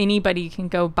 like, anybody can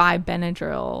go buy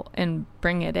Benadryl and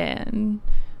bring it in?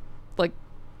 Like,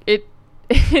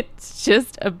 it's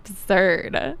just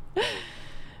absurd.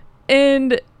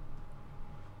 And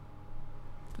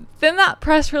then that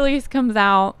press release comes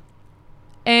out,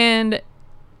 and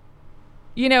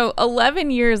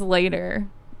 11 years later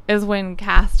is when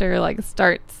Castor like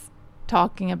starts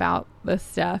talking about this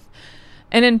stuff.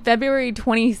 And in February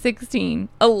 2016,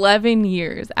 11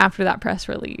 years after that press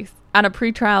release, at a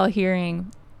pretrial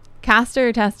hearing,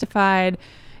 Castor testified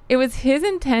it was his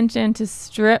intention to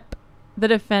strip the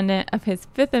defendant of his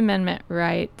Fifth Amendment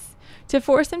rights, to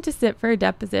force him to sit for a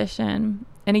deposition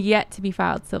in a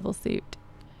yet-to-be-filed civil suit.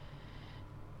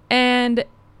 And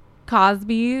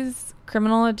Cosby's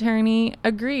criminal attorney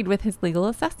agreed with his legal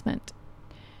assessment.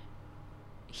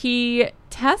 He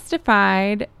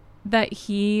testified that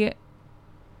he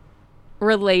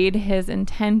relayed his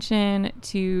intention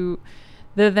to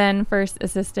the then First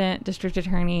Assistant District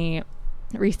Attorney,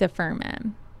 Risa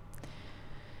Furman.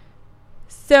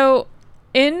 So,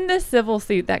 in the civil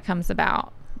suit that comes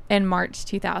about in March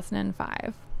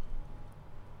 2005,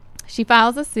 she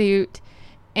files a suit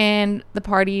and the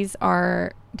parties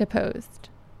are deposed.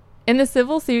 In the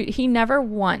civil suit, he never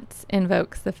once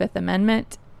invokes the Fifth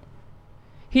Amendment.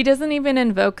 He doesn't even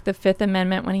invoke the Fifth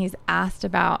Amendment when he's asked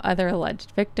about other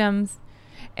alleged victims.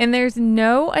 And there's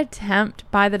no attempt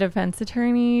by the defense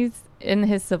attorneys in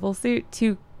his civil suit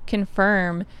to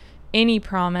confirm any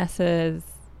promises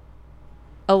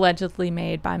allegedly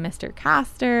made by Mr.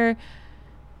 Castor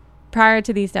prior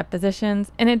to these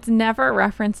depositions, and it's never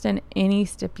referenced in any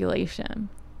stipulation.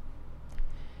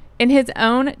 In his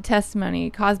own testimony,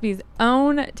 Cosby's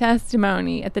own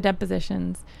testimony at the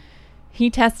depositions, he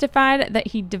testified that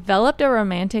he developed a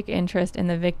romantic interest in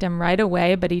the victim right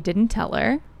away, but he didn't tell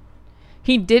her.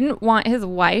 He didn't want his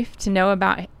wife to know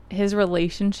about his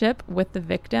relationship with the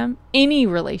victim, any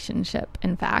relationship,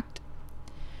 in fact.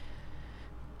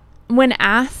 When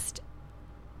asked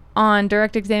on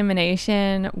direct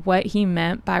examination what he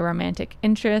meant by romantic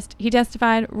interest, he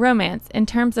testified romance in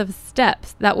terms of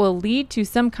steps that will lead to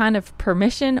some kind of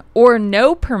permission or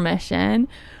no permission,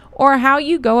 or how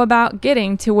you go about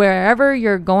getting to wherever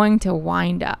you're going to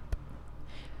wind up.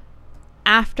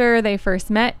 After they first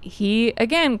met, he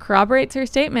again corroborates her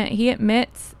statement. He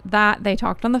admits that they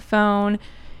talked on the phone.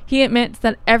 He admits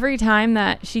that every time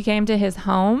that she came to his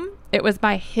home, it was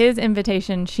by his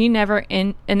invitation. She never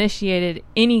initiated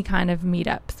any kind of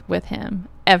meetups with him,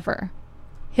 ever.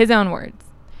 His own words.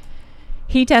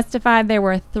 He testified there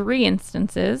were 3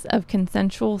 instances of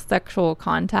consensual sexual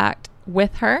contact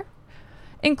with her,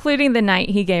 including the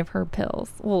night he gave her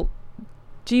pills. Well,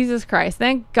 Jesus Christ,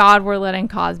 thank God we're letting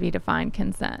Cosby define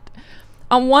consent.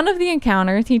 On one of the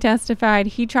encounters, he testified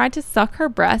he tried to suck her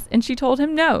breast and she told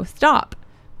him, no, stop.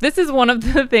 This is one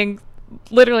of the things,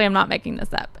 literally, I'm not making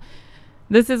this up.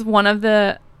 This is one of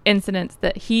the incidents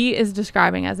that he is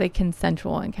describing as a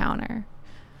consensual encounter.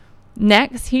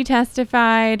 Next, he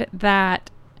testified that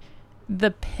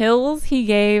the pills he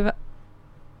gave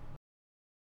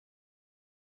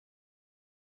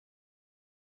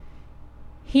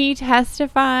he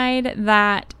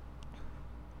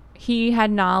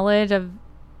had knowledge of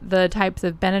the types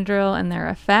of Benadryl and their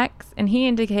effects, and he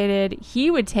indicated he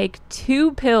would take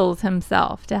 2 pills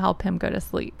himself to help him go to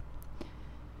sleep.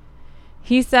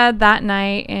 He said that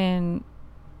night in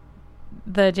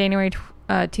the January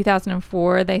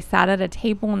 2004, they sat at a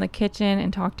table in the kitchen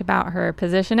and talked about her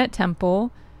position at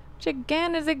Temple, which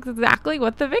again is exactly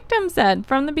what the victim said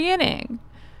from the beginning.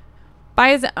 By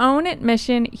his own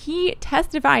admission, he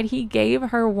testified he gave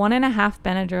her 1.5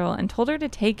 Benadryl and told her to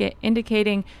take it,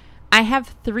 indicating, I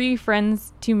have 3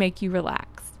 friends to make you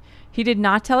relax. He did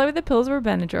not tell her the pills were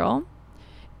Benadryl.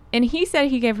 And he said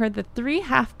he gave her the 3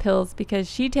 half pills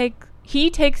because he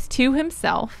takes 2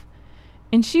 himself,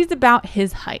 and she's about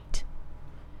his height.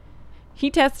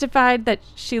 He testified that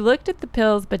she looked at the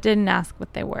pills but didn't ask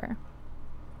what they were.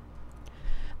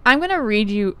 I'm going to read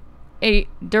you a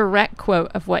direct quote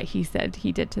of what he said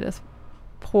he did to this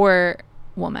poor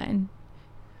woman.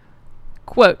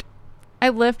 Quote, I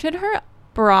lifted her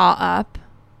bra up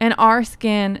and our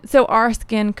skin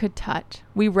could touch.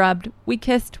 We rubbed, we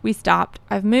kissed, we stopped.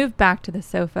 I've moved back to the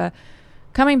sofa,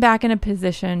 coming back in a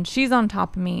position. She's on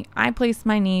top of me. I place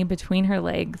my knee between her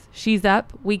legs. She's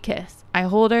up, we kiss. I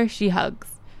hold her, she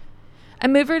hugs. I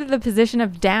move her to the position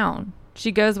of down.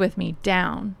 She goes with me,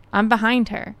 down. I'm behind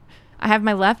her. I have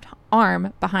my left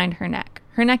arm behind her neck.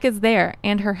 Her neck is there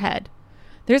and her head.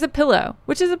 There's a pillow,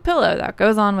 which is a pillow that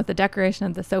goes on with the decoration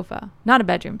of the sofa, not a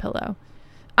bedroom pillow.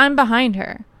 I'm behind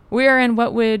her. We are in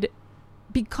what would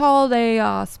be called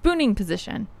a spooning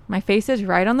position. My face is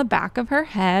right on the back of her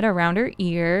head, around her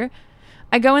ear.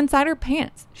 I go inside her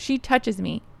pants. She touches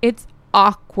me. It's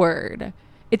awkward.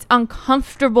 It's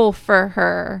uncomfortable for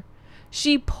her.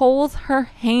 She pulls her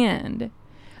hand.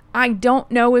 I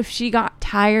don't know if she got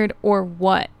tired or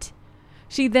what.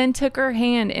 She then took her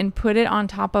hand and put it on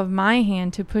top of my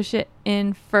hand to push it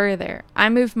in further. I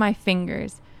move my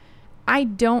fingers. I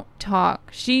don't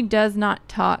talk. She does not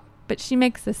talk, but she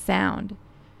makes a sound,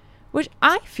 which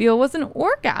I feel was an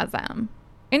orgasm.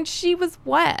 And she was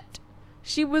wet.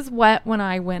 She was wet when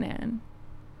I went in.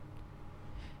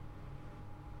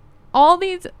 All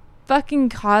these fucking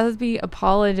Cosby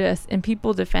apologists and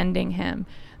people defending him,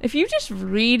 if you just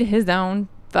read his own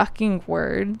fucking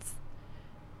words,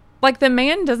 like, the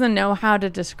man doesn't know how to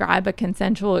describe a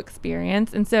consensual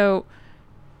experience. And so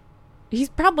he's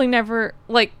probably never,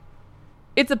 like,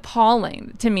 it's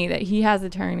appalling to me that he has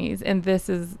attorneys and this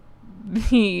is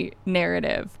the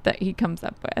narrative that he comes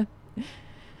up with.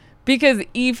 Because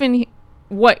even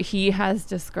what he has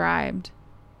described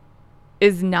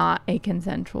is not a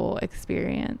consensual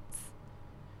experience.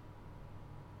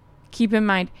 Keep in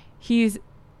mind, he's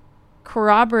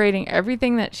corroborating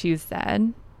everything that she's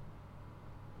said.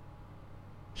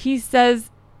 He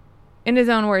says, in his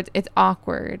own words, it's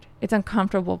awkward. It's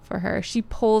uncomfortable for her. She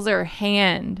pulls her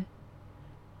hand.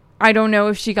 I don't know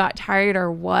if she got tired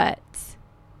or what.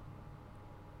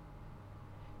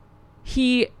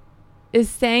 He is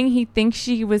saying he thinks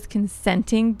she was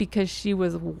consenting because she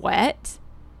was wet.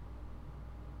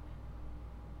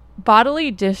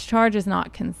 Bodily discharge is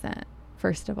not consent,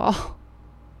 first of all.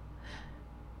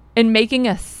 And making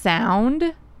a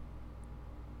sound,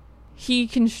 he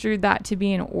construed that to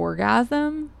be an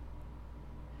orgasm.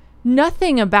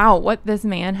 Nothing about what this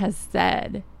man has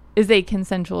said is a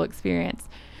consensual experience.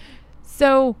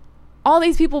 So all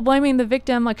these people blaming the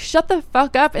victim, like, shut the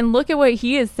fuck up and look at what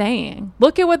he is saying.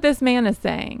 Look at what this man is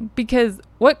saying. Because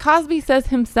what Cosby says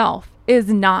himself is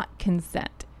not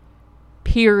consent.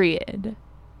 Period.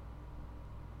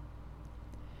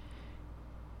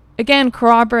 Again,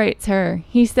 corroborates her.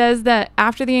 He says that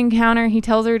after the encounter, he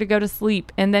tells her to go to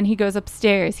sleep, and then he goes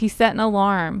upstairs. He set an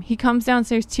alarm. He comes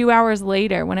downstairs 2 hours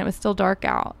later when it was still dark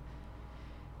out.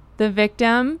 The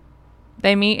victim,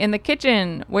 they meet in the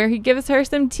kitchen where he gives her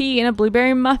some tea and a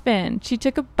blueberry muffin. She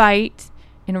took a bite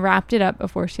and wrapped it up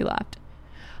before she left.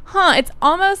 It's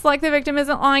almost like the victim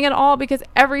isn't lying at all because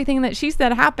everything that she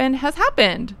said happened has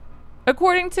happened,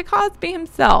 according to Cosby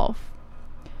himself.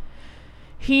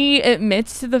 He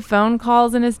admits to the phone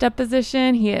calls in his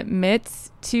deposition. He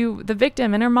admits to the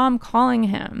victim and her mom calling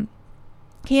him.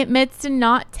 He admits to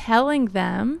not telling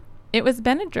them it was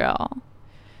Benadryl.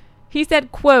 He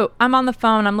said, quote, I'm on the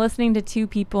phone. I'm listening to two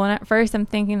people. And at first I'm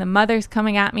thinking the mother's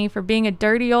coming at me for being a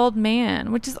dirty old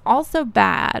man, which is also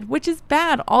bad, which is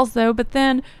bad also. But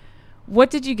then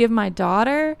what did you give my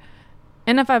daughter?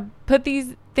 And if I put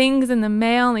these things in the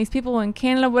mail and these people in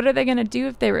Canada, what are they going to do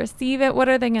if they receive it? What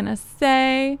are they going to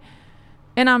say?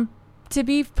 And to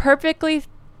be perfectly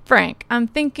frank, I'm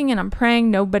thinking and I'm praying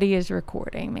nobody is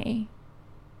recording me.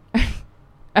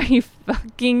 Are you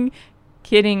fucking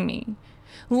kidding me?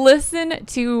 Listen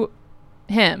to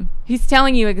him. He's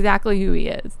telling you exactly who he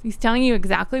is. He's telling you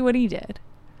exactly what he did.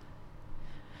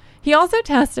 He also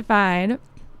testified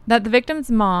that the victim's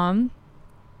mom,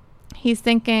 he's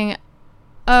thinking,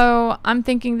 oh, I'm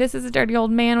thinking this is a dirty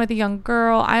old man with a young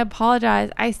girl. I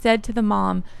apologize. I said to the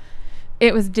mom,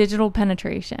 it was digital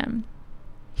penetration.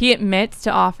 He admits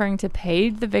to offering to pay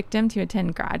the victim to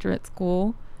attend graduate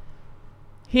school.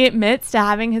 He admits to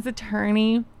having his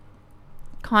attorney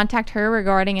contact her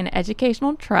regarding an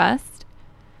educational trust.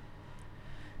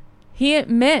 He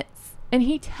admits and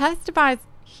he testifies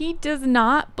he does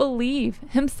not believe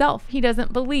himself. He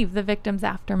doesn't believe the victim's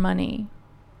after money.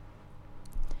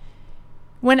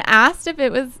 When asked if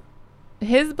it was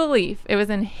his belief, it was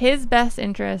in his best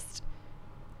interest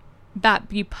that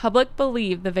the public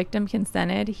believed the victim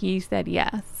consented, he said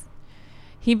yes.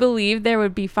 He believed there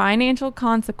would be financial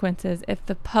consequences if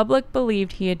the public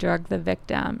believed he had drugged the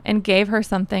victim and gave her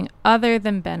something other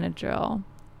than Benadryl.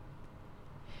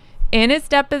 In his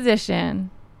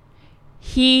deposition,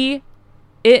 he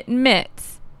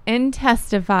admits and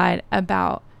testified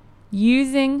about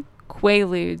using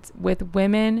Quaaludes with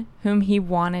women whom he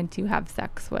wanted to have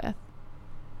sex with.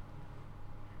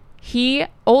 He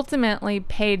ultimately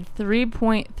paid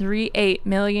 $3.38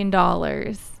 million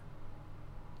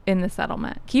in the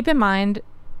settlement. Keep in mind,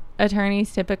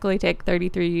 attorneys typically take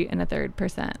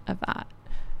 33.33% of that.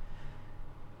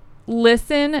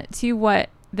 Listen to what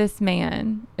this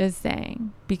man is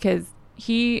saying, because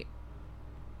he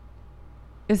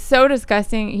is so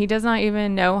disgusting. He does not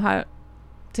even know how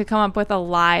to come up with a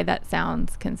lie that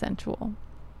sounds consensual.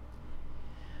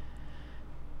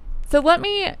 So let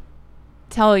me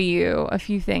tell you a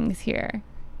few things here.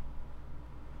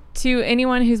 To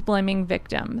anyone who's blaming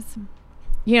victims,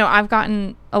 you know, I've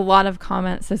gotten a lot of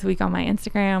comments this week on my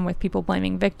Instagram with people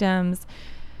blaming victims.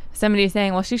 Somebody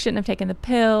saying, well, she shouldn't have taken the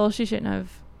pill. She shouldn't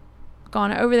have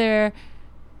gone over there.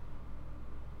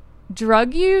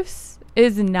 Drug use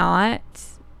is not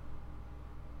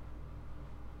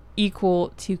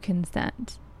equal to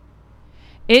consent.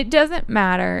 It doesn't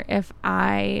matter if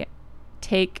I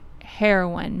take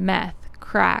heroin, meth,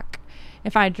 crack,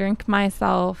 if I drink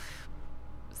myself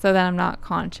so that I'm not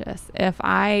conscious, if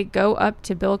I go up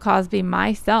to Bill Cosby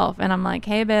myself and I'm like,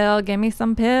 hey Bill, give me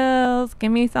some pills,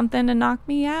 give me something to knock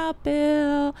me out,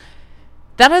 Bill.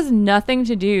 That has nothing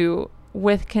to do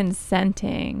with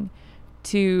consenting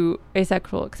to a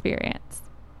sexual experience.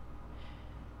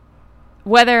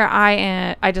 Whether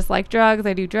I just like drugs,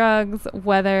 I do drugs,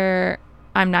 whether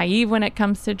I'm naive when it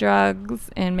comes to drugs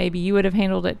and maybe you would have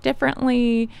handled it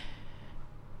differently,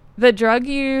 the drug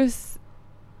use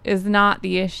is not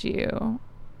the issue.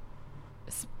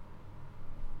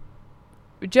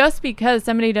 Just because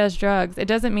somebody does drugs, it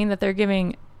doesn't mean that they're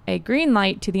giving a green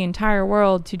light to the entire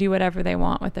world to do whatever they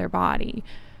want with their body.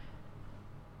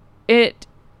 It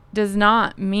does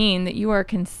not mean that you are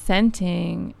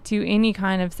consenting to any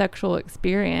kind of sexual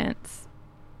experience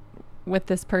with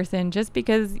this person just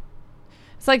because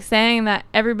it's like saying that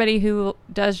everybody who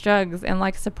does drugs and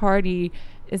likes to party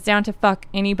is down to fuck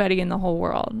anybody in the whole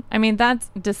world. I mean, that's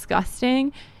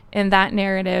disgusting, and that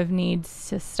narrative needs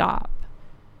to stop.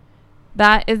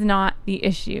 That is not the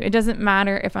issue. It doesn't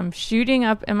matter if I'm shooting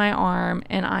up in my arm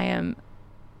and I am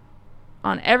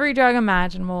on every drug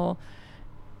imaginable.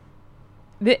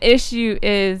 The issue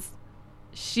is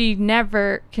she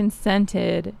never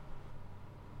consented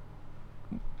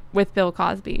with Bill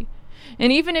Cosby.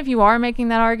 And even if you are making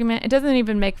that argument, it doesn't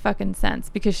even make fucking sense,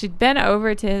 because she'd been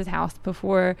over to his house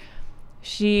before.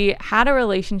 She had a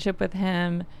relationship with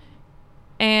him.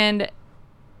 And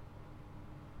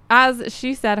as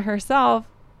she said herself,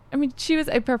 I mean, she was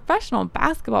a professional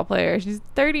basketball player. She's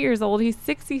 30 years old. He's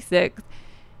 66.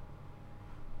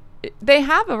 They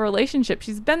have a relationship.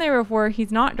 She's been there before.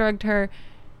 He's not drugged her.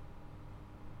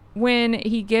 When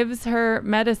he gives her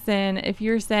medicine, if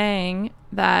you're saying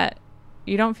that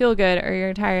you don't feel good or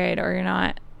you're tired or you're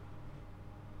not,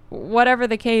 whatever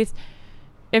the case,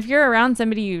 if you're around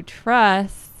somebody you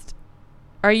trust,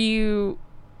 knowing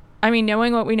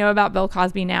what we know about Bill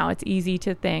Cosby now, it's easy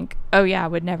to think, oh yeah, I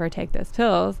would never take those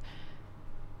pills.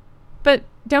 But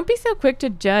don't be so quick to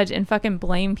judge and fucking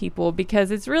blame people,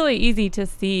 because it's really easy to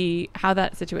see how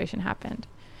that situation happened.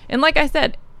 And like I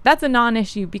said, that's a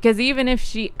non-issue, because even if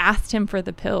she asked him for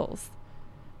the pills,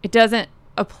 it doesn't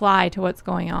apply to what's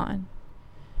going on.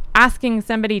 Asking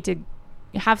somebody to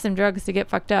have some drugs to get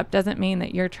fucked up doesn't mean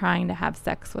that you're trying to have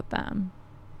sex with them.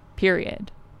 Period.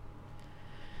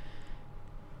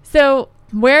 So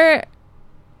where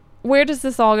does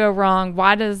this all go wrong?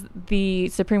 Why does the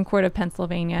Supreme Court of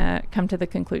Pennsylvania come to the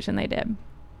conclusion they did?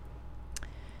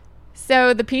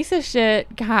 So the piece of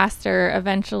shit Castor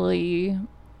eventually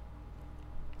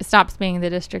stops being the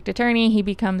district attorney. He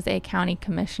becomes a county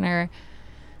commissioner.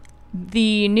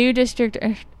 The new district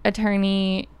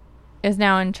attorney is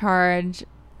now in charge,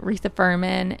 Retha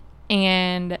Furman,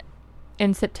 and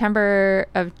in September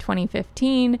 22nd,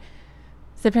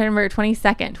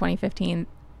 2015,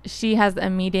 she has a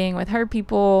meeting with her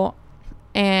people,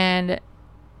 and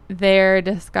they're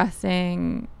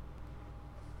discussing,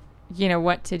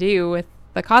 what to do with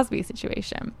the Cosby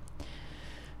situation.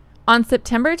 On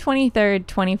September 23rd,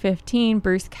 2015,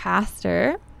 Bruce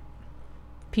Castor,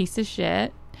 piece of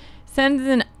shit, sends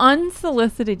an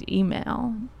unsolicited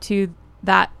email to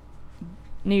that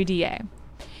new DA.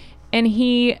 And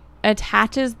he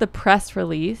attaches the press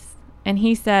release, and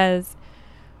he says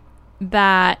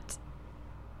that,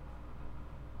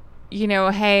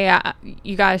 hey,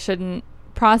 you guys shouldn't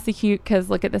prosecute because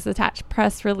look at this attached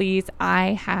press release.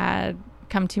 I had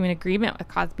come to an agreement with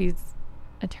Cosby's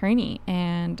attorney,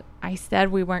 and I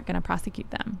said we weren't going to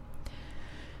prosecute them.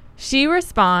 She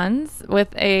responds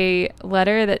with a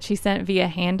letter that she sent via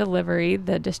hand delivery,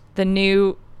 the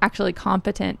new, actually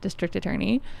competent district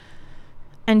attorney.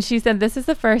 And she said, "This is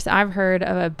the first I've heard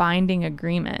of a binding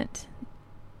agreement."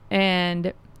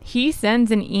 And he sends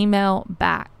an email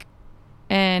back.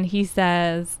 And he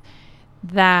says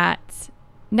that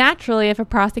naturally, if a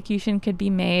prosecution could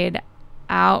be made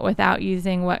out without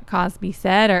using what Cosby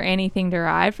said or anything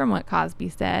derived from what Cosby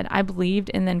said, I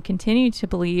believed and then continue to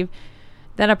believe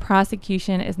that a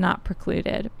prosecution is not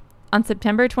precluded. On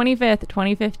September 25th,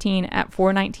 2015 at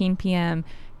 4:19 p.m.,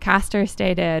 Castor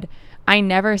stated, "I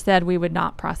never said we would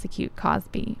not prosecute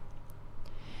Cosby."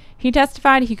 He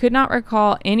testified he could not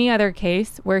recall any other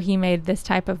case where he made this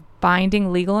type of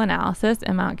binding legal analysis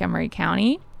in Montgomery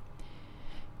County,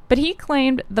 but he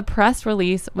claimed the press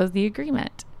release was the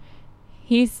agreement.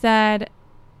 He said,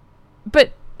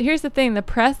 but here's the thing, the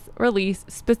press release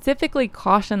specifically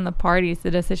cautioned the parties the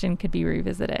decision could be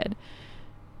revisited.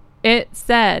 It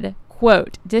said,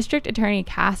 quote, "District Attorney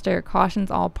Castor cautions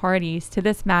all parties to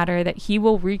this matter that he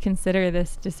will reconsider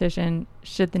this decision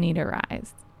should the need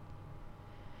arise."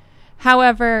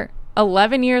 However,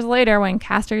 11 years later, when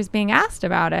Castor is being asked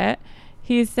about it,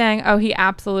 he's saying, oh, he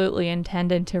absolutely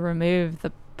intended to remove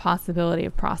the possibility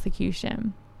of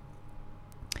prosecution.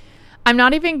 I'm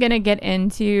not even going to get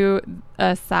into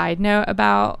a side note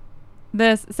about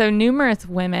this. So numerous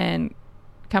women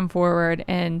come forward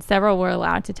and several were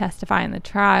allowed to testify in the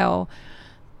trial.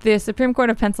 The Supreme Court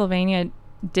of Pennsylvania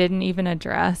didn't even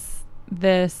address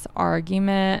this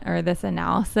argument or this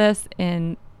analysis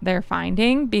in their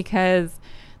finding because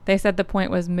they said the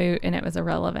point was moot and it was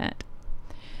irrelevant.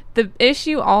 The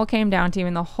issue all came down to,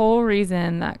 and the whole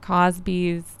reason that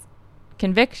Cosby's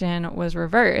conviction was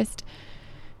reversed,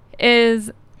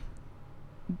 is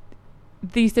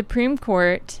the Supreme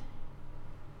Court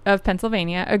of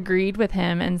Pennsylvania agreed with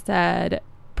him and said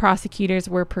prosecutors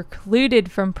were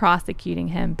precluded from prosecuting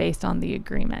him based on the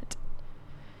agreement.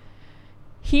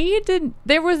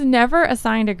 There was never a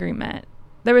signed agreement.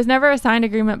 There was never a signed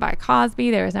agreement by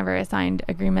Cosby. There was never a signed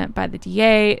agreement by the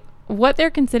DA. What they're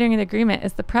considering an agreement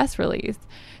is the press release.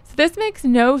 So this makes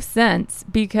no sense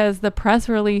because the press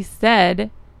release said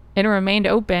and remained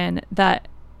open that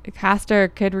Castor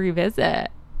could revisit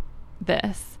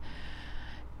this.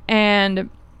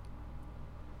 And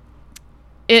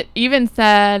it even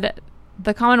said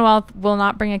the Commonwealth will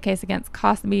not bring a case against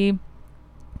Cosby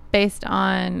based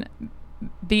on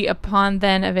upon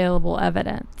then available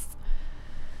evidence.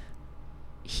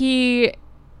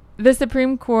 The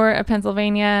Supreme Court of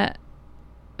Pennsylvania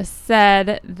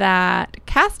said that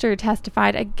Castor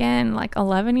testified again, like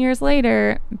 11 years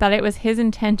later, that it was his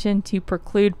intention to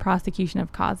preclude prosecution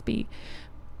of Cosby.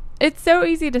 It's so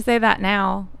easy to say that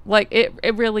now. Like,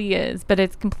 it really is, but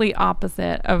it's complete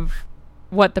opposite of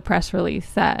what the press release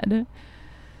said.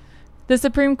 The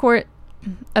Supreme Court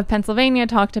of Pennsylvania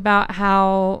talked about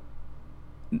how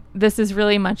this is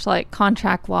really much like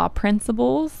contract law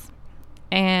principles.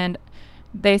 And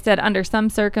they said under some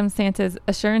circumstances,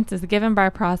 assurances given by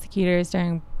prosecutors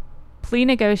during plea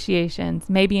negotiations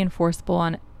may be enforceable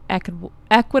on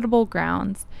equitable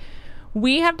grounds.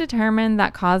 We have determined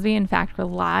that Cosby, in fact,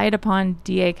 relied upon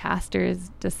D.A.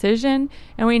 Castor's decision,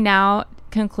 and we now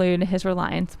conclude his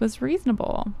reliance was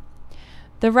reasonable.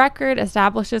 The record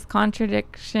establishes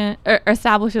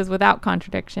without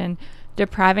contradiction,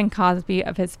 depriving Cosby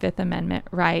of his Fifth Amendment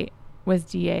right was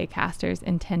D.A. Castor's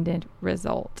intended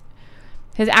result.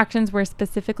 His actions were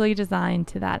specifically designed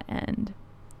to that end.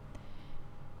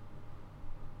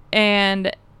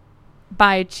 And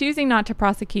by choosing not to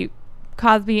prosecute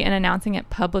Cosby and announcing it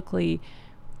publicly,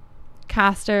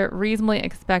 Castor reasonably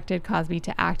expected Cosby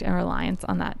to act in reliance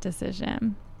on that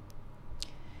decision.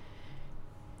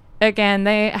 Again,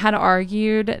 they had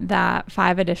argued that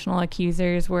 5 additional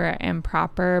accusers were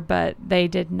improper, but they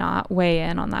did not weigh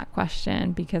in on that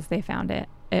question because they found it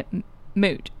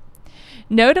moot.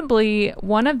 Notably,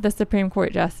 one of the Supreme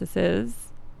Court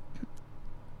justices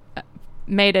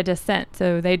made a dissent.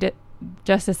 So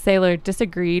Justice Saylor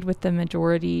disagreed with the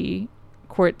majority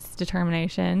court's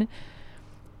determination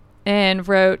and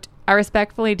wrote, "I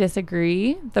respectfully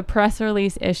disagree. The press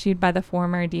release issued by the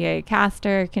former DA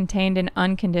Castor contained an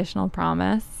unconditional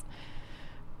promise.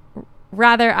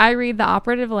 Rather, I read the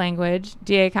operative language.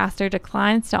 DA Castor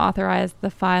declines to authorize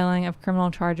the filing of criminal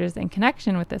charges in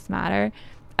connection with this matter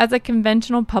as a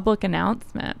conventional public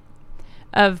announcement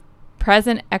of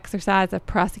present exercise of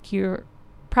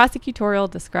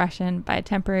prosecutorial discretion by a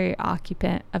temporary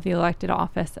occupant of the elected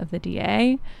office of the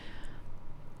DA.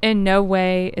 In no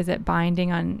way is it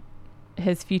binding on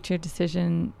his future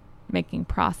decision-making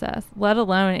process, let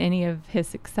alone any of his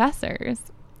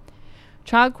successors."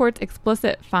 Trial court's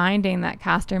explicit finding that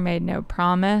Castor made no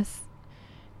promise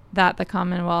that the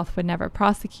Commonwealth would never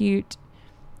prosecute.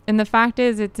 And the fact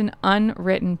is, it's an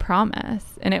unwritten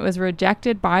promise, and it was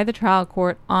rejected by the trial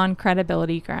court on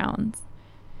credibility grounds.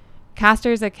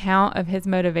 Castor's account of his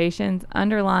motivations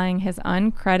underlying his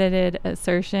uncredited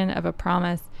assertion of a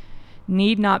promise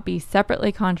need not be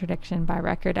separately contradiction by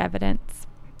record evidence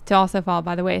to also fall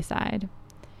by the wayside.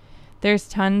 There's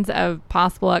tons of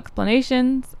possible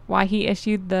explanations why he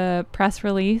issued the press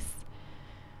release,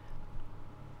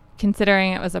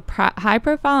 considering it was a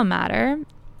high-profile matter,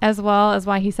 as well as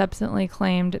why he subsequently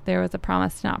claimed there was a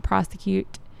promise to not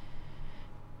prosecute.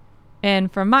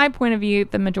 And from my point of view,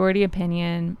 the majority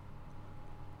opinion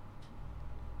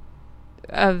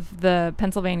of the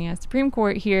Pennsylvania Supreme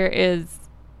Court here is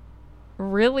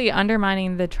really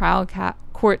undermining the trial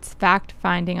court's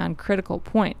fact-finding on critical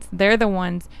points. They're the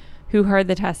ones who heard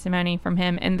the testimony from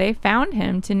him, and they found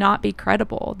him to not be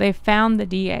credible. They found the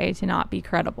DA to not be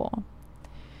credible.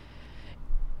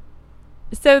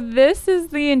 So this is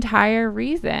the entire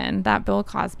reason that Bill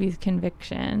Cosby's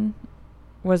conviction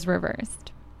was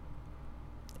reversed.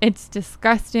 It's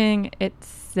disgusting. It's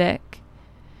sick.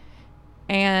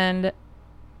 And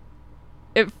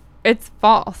it's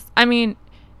false. I mean,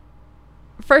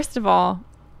 first of all,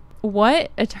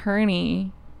 what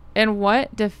attorney and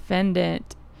what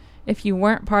defendant, if you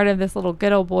weren't part of this little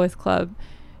good old boys club,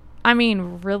 I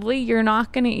mean, really, you're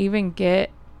not going to even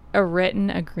get a written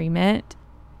agreement?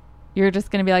 You're just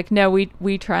going to be like, no,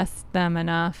 we trust them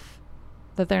enough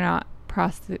that they're not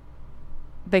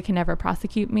they can never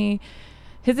prosecute me.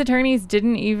 His attorneys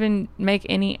didn't even make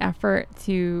any effort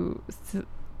to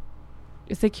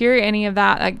secure any of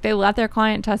that. Like, they let their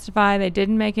client testify. They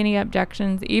didn't make any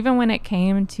objections, even when it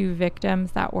came to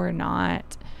victims that were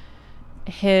not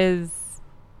this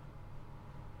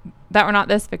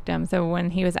victim. So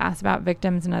when he was asked about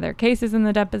victims in other cases in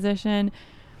the deposition,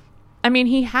 I mean,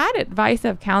 he had advice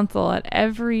of counsel at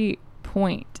every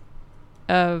point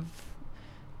of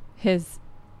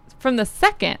from the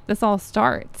second this all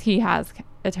starts, he has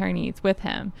attorneys with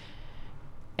him.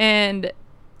 And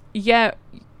yet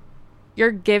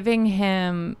you're giving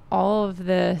him all of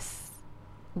this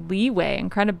leeway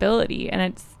and credibility, and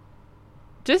it's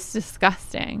just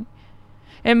disgusting.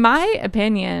 In my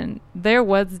opinion, there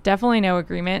was definitely no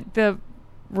agreement. The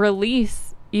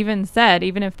release even said,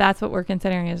 even if that's what we're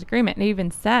considering as agreement, it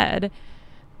even said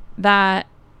that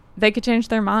they could change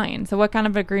their mind. So what kind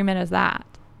of agreement is that?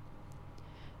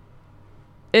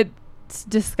 It's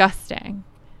disgusting.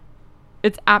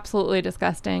 It's absolutely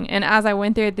disgusting. And as I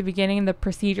went through at the beginning, the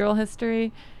procedural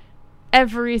history,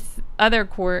 every other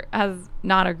court has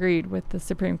not agreed with the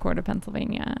Supreme Court of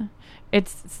Pennsylvania.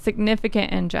 It's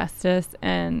significant injustice,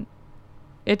 and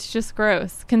it's just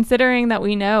gross, considering that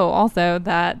we know also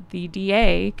that the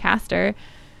DA, Castor,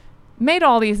 made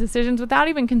all these decisions without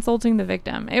even consulting the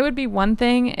victim. It would be one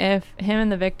thing if him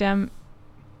and the victim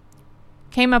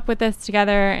came up with this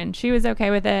together and she was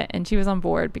okay with it and she was on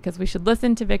board, because we should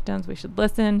listen to victims, we should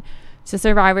listen to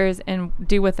survivors and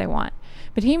do what they want.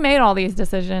 But he made all these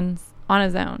decisions on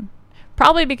his own,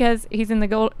 probably because he's in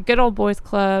the good old boys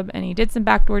club and he did some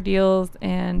backdoor deals,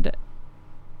 and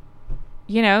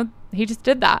he just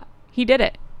did that. He did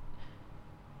it.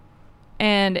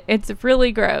 And it's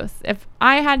really gross. If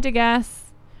I had to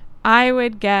guess, I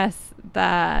would guess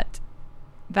that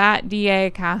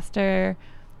DA Castor,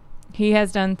 he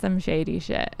has done some shady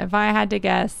shit. If I had to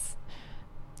guess,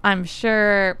 I'm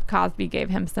sure Cosby gave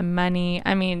him some money.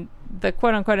 I mean, the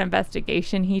quote-unquote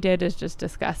investigation he did is just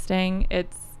disgusting.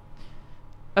 It's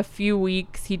a few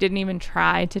weeks. He didn't even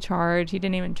try to charge. He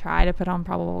didn't even try to put on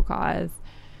probable cause.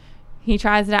 He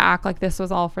tries to act like this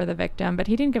was all for the victim, but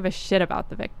he didn't give a shit about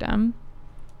the victim.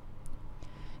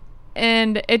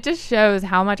 And it just shows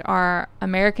how much our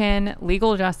American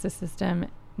legal justice system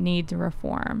needs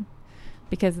reform,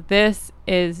 because this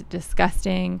is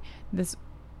disgusting. This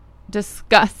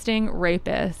disgusting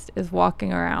rapist is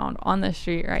walking around on the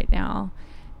street right now,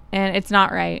 and it's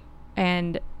not right.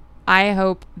 And I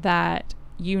hope that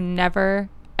you never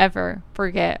ever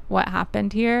forget what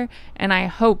happened here, and I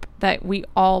hope that we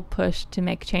all push to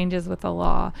make changes with the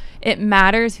law. It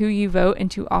matters who you vote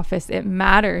into office. It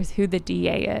matters who the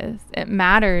DA is. It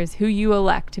matters who you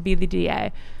elect to be the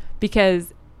DA,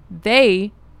 because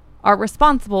they are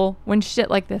responsible when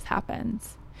shit like this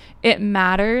happens. It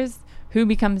matters who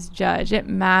becomes judge. It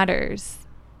matters.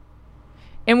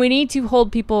 And we need to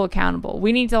hold people accountable.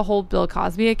 We need to hold Bill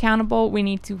Cosby accountable. We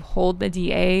need to hold the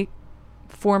DA,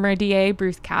 former DA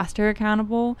Bruce Castor,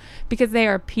 accountable, because they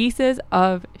are pieces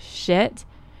of shit.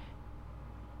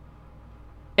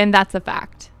 And that's a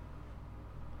fact.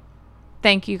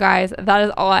 thank you guys. That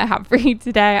is all I have for you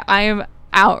today. I am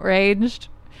outraged.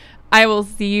 I will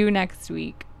see you next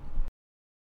week.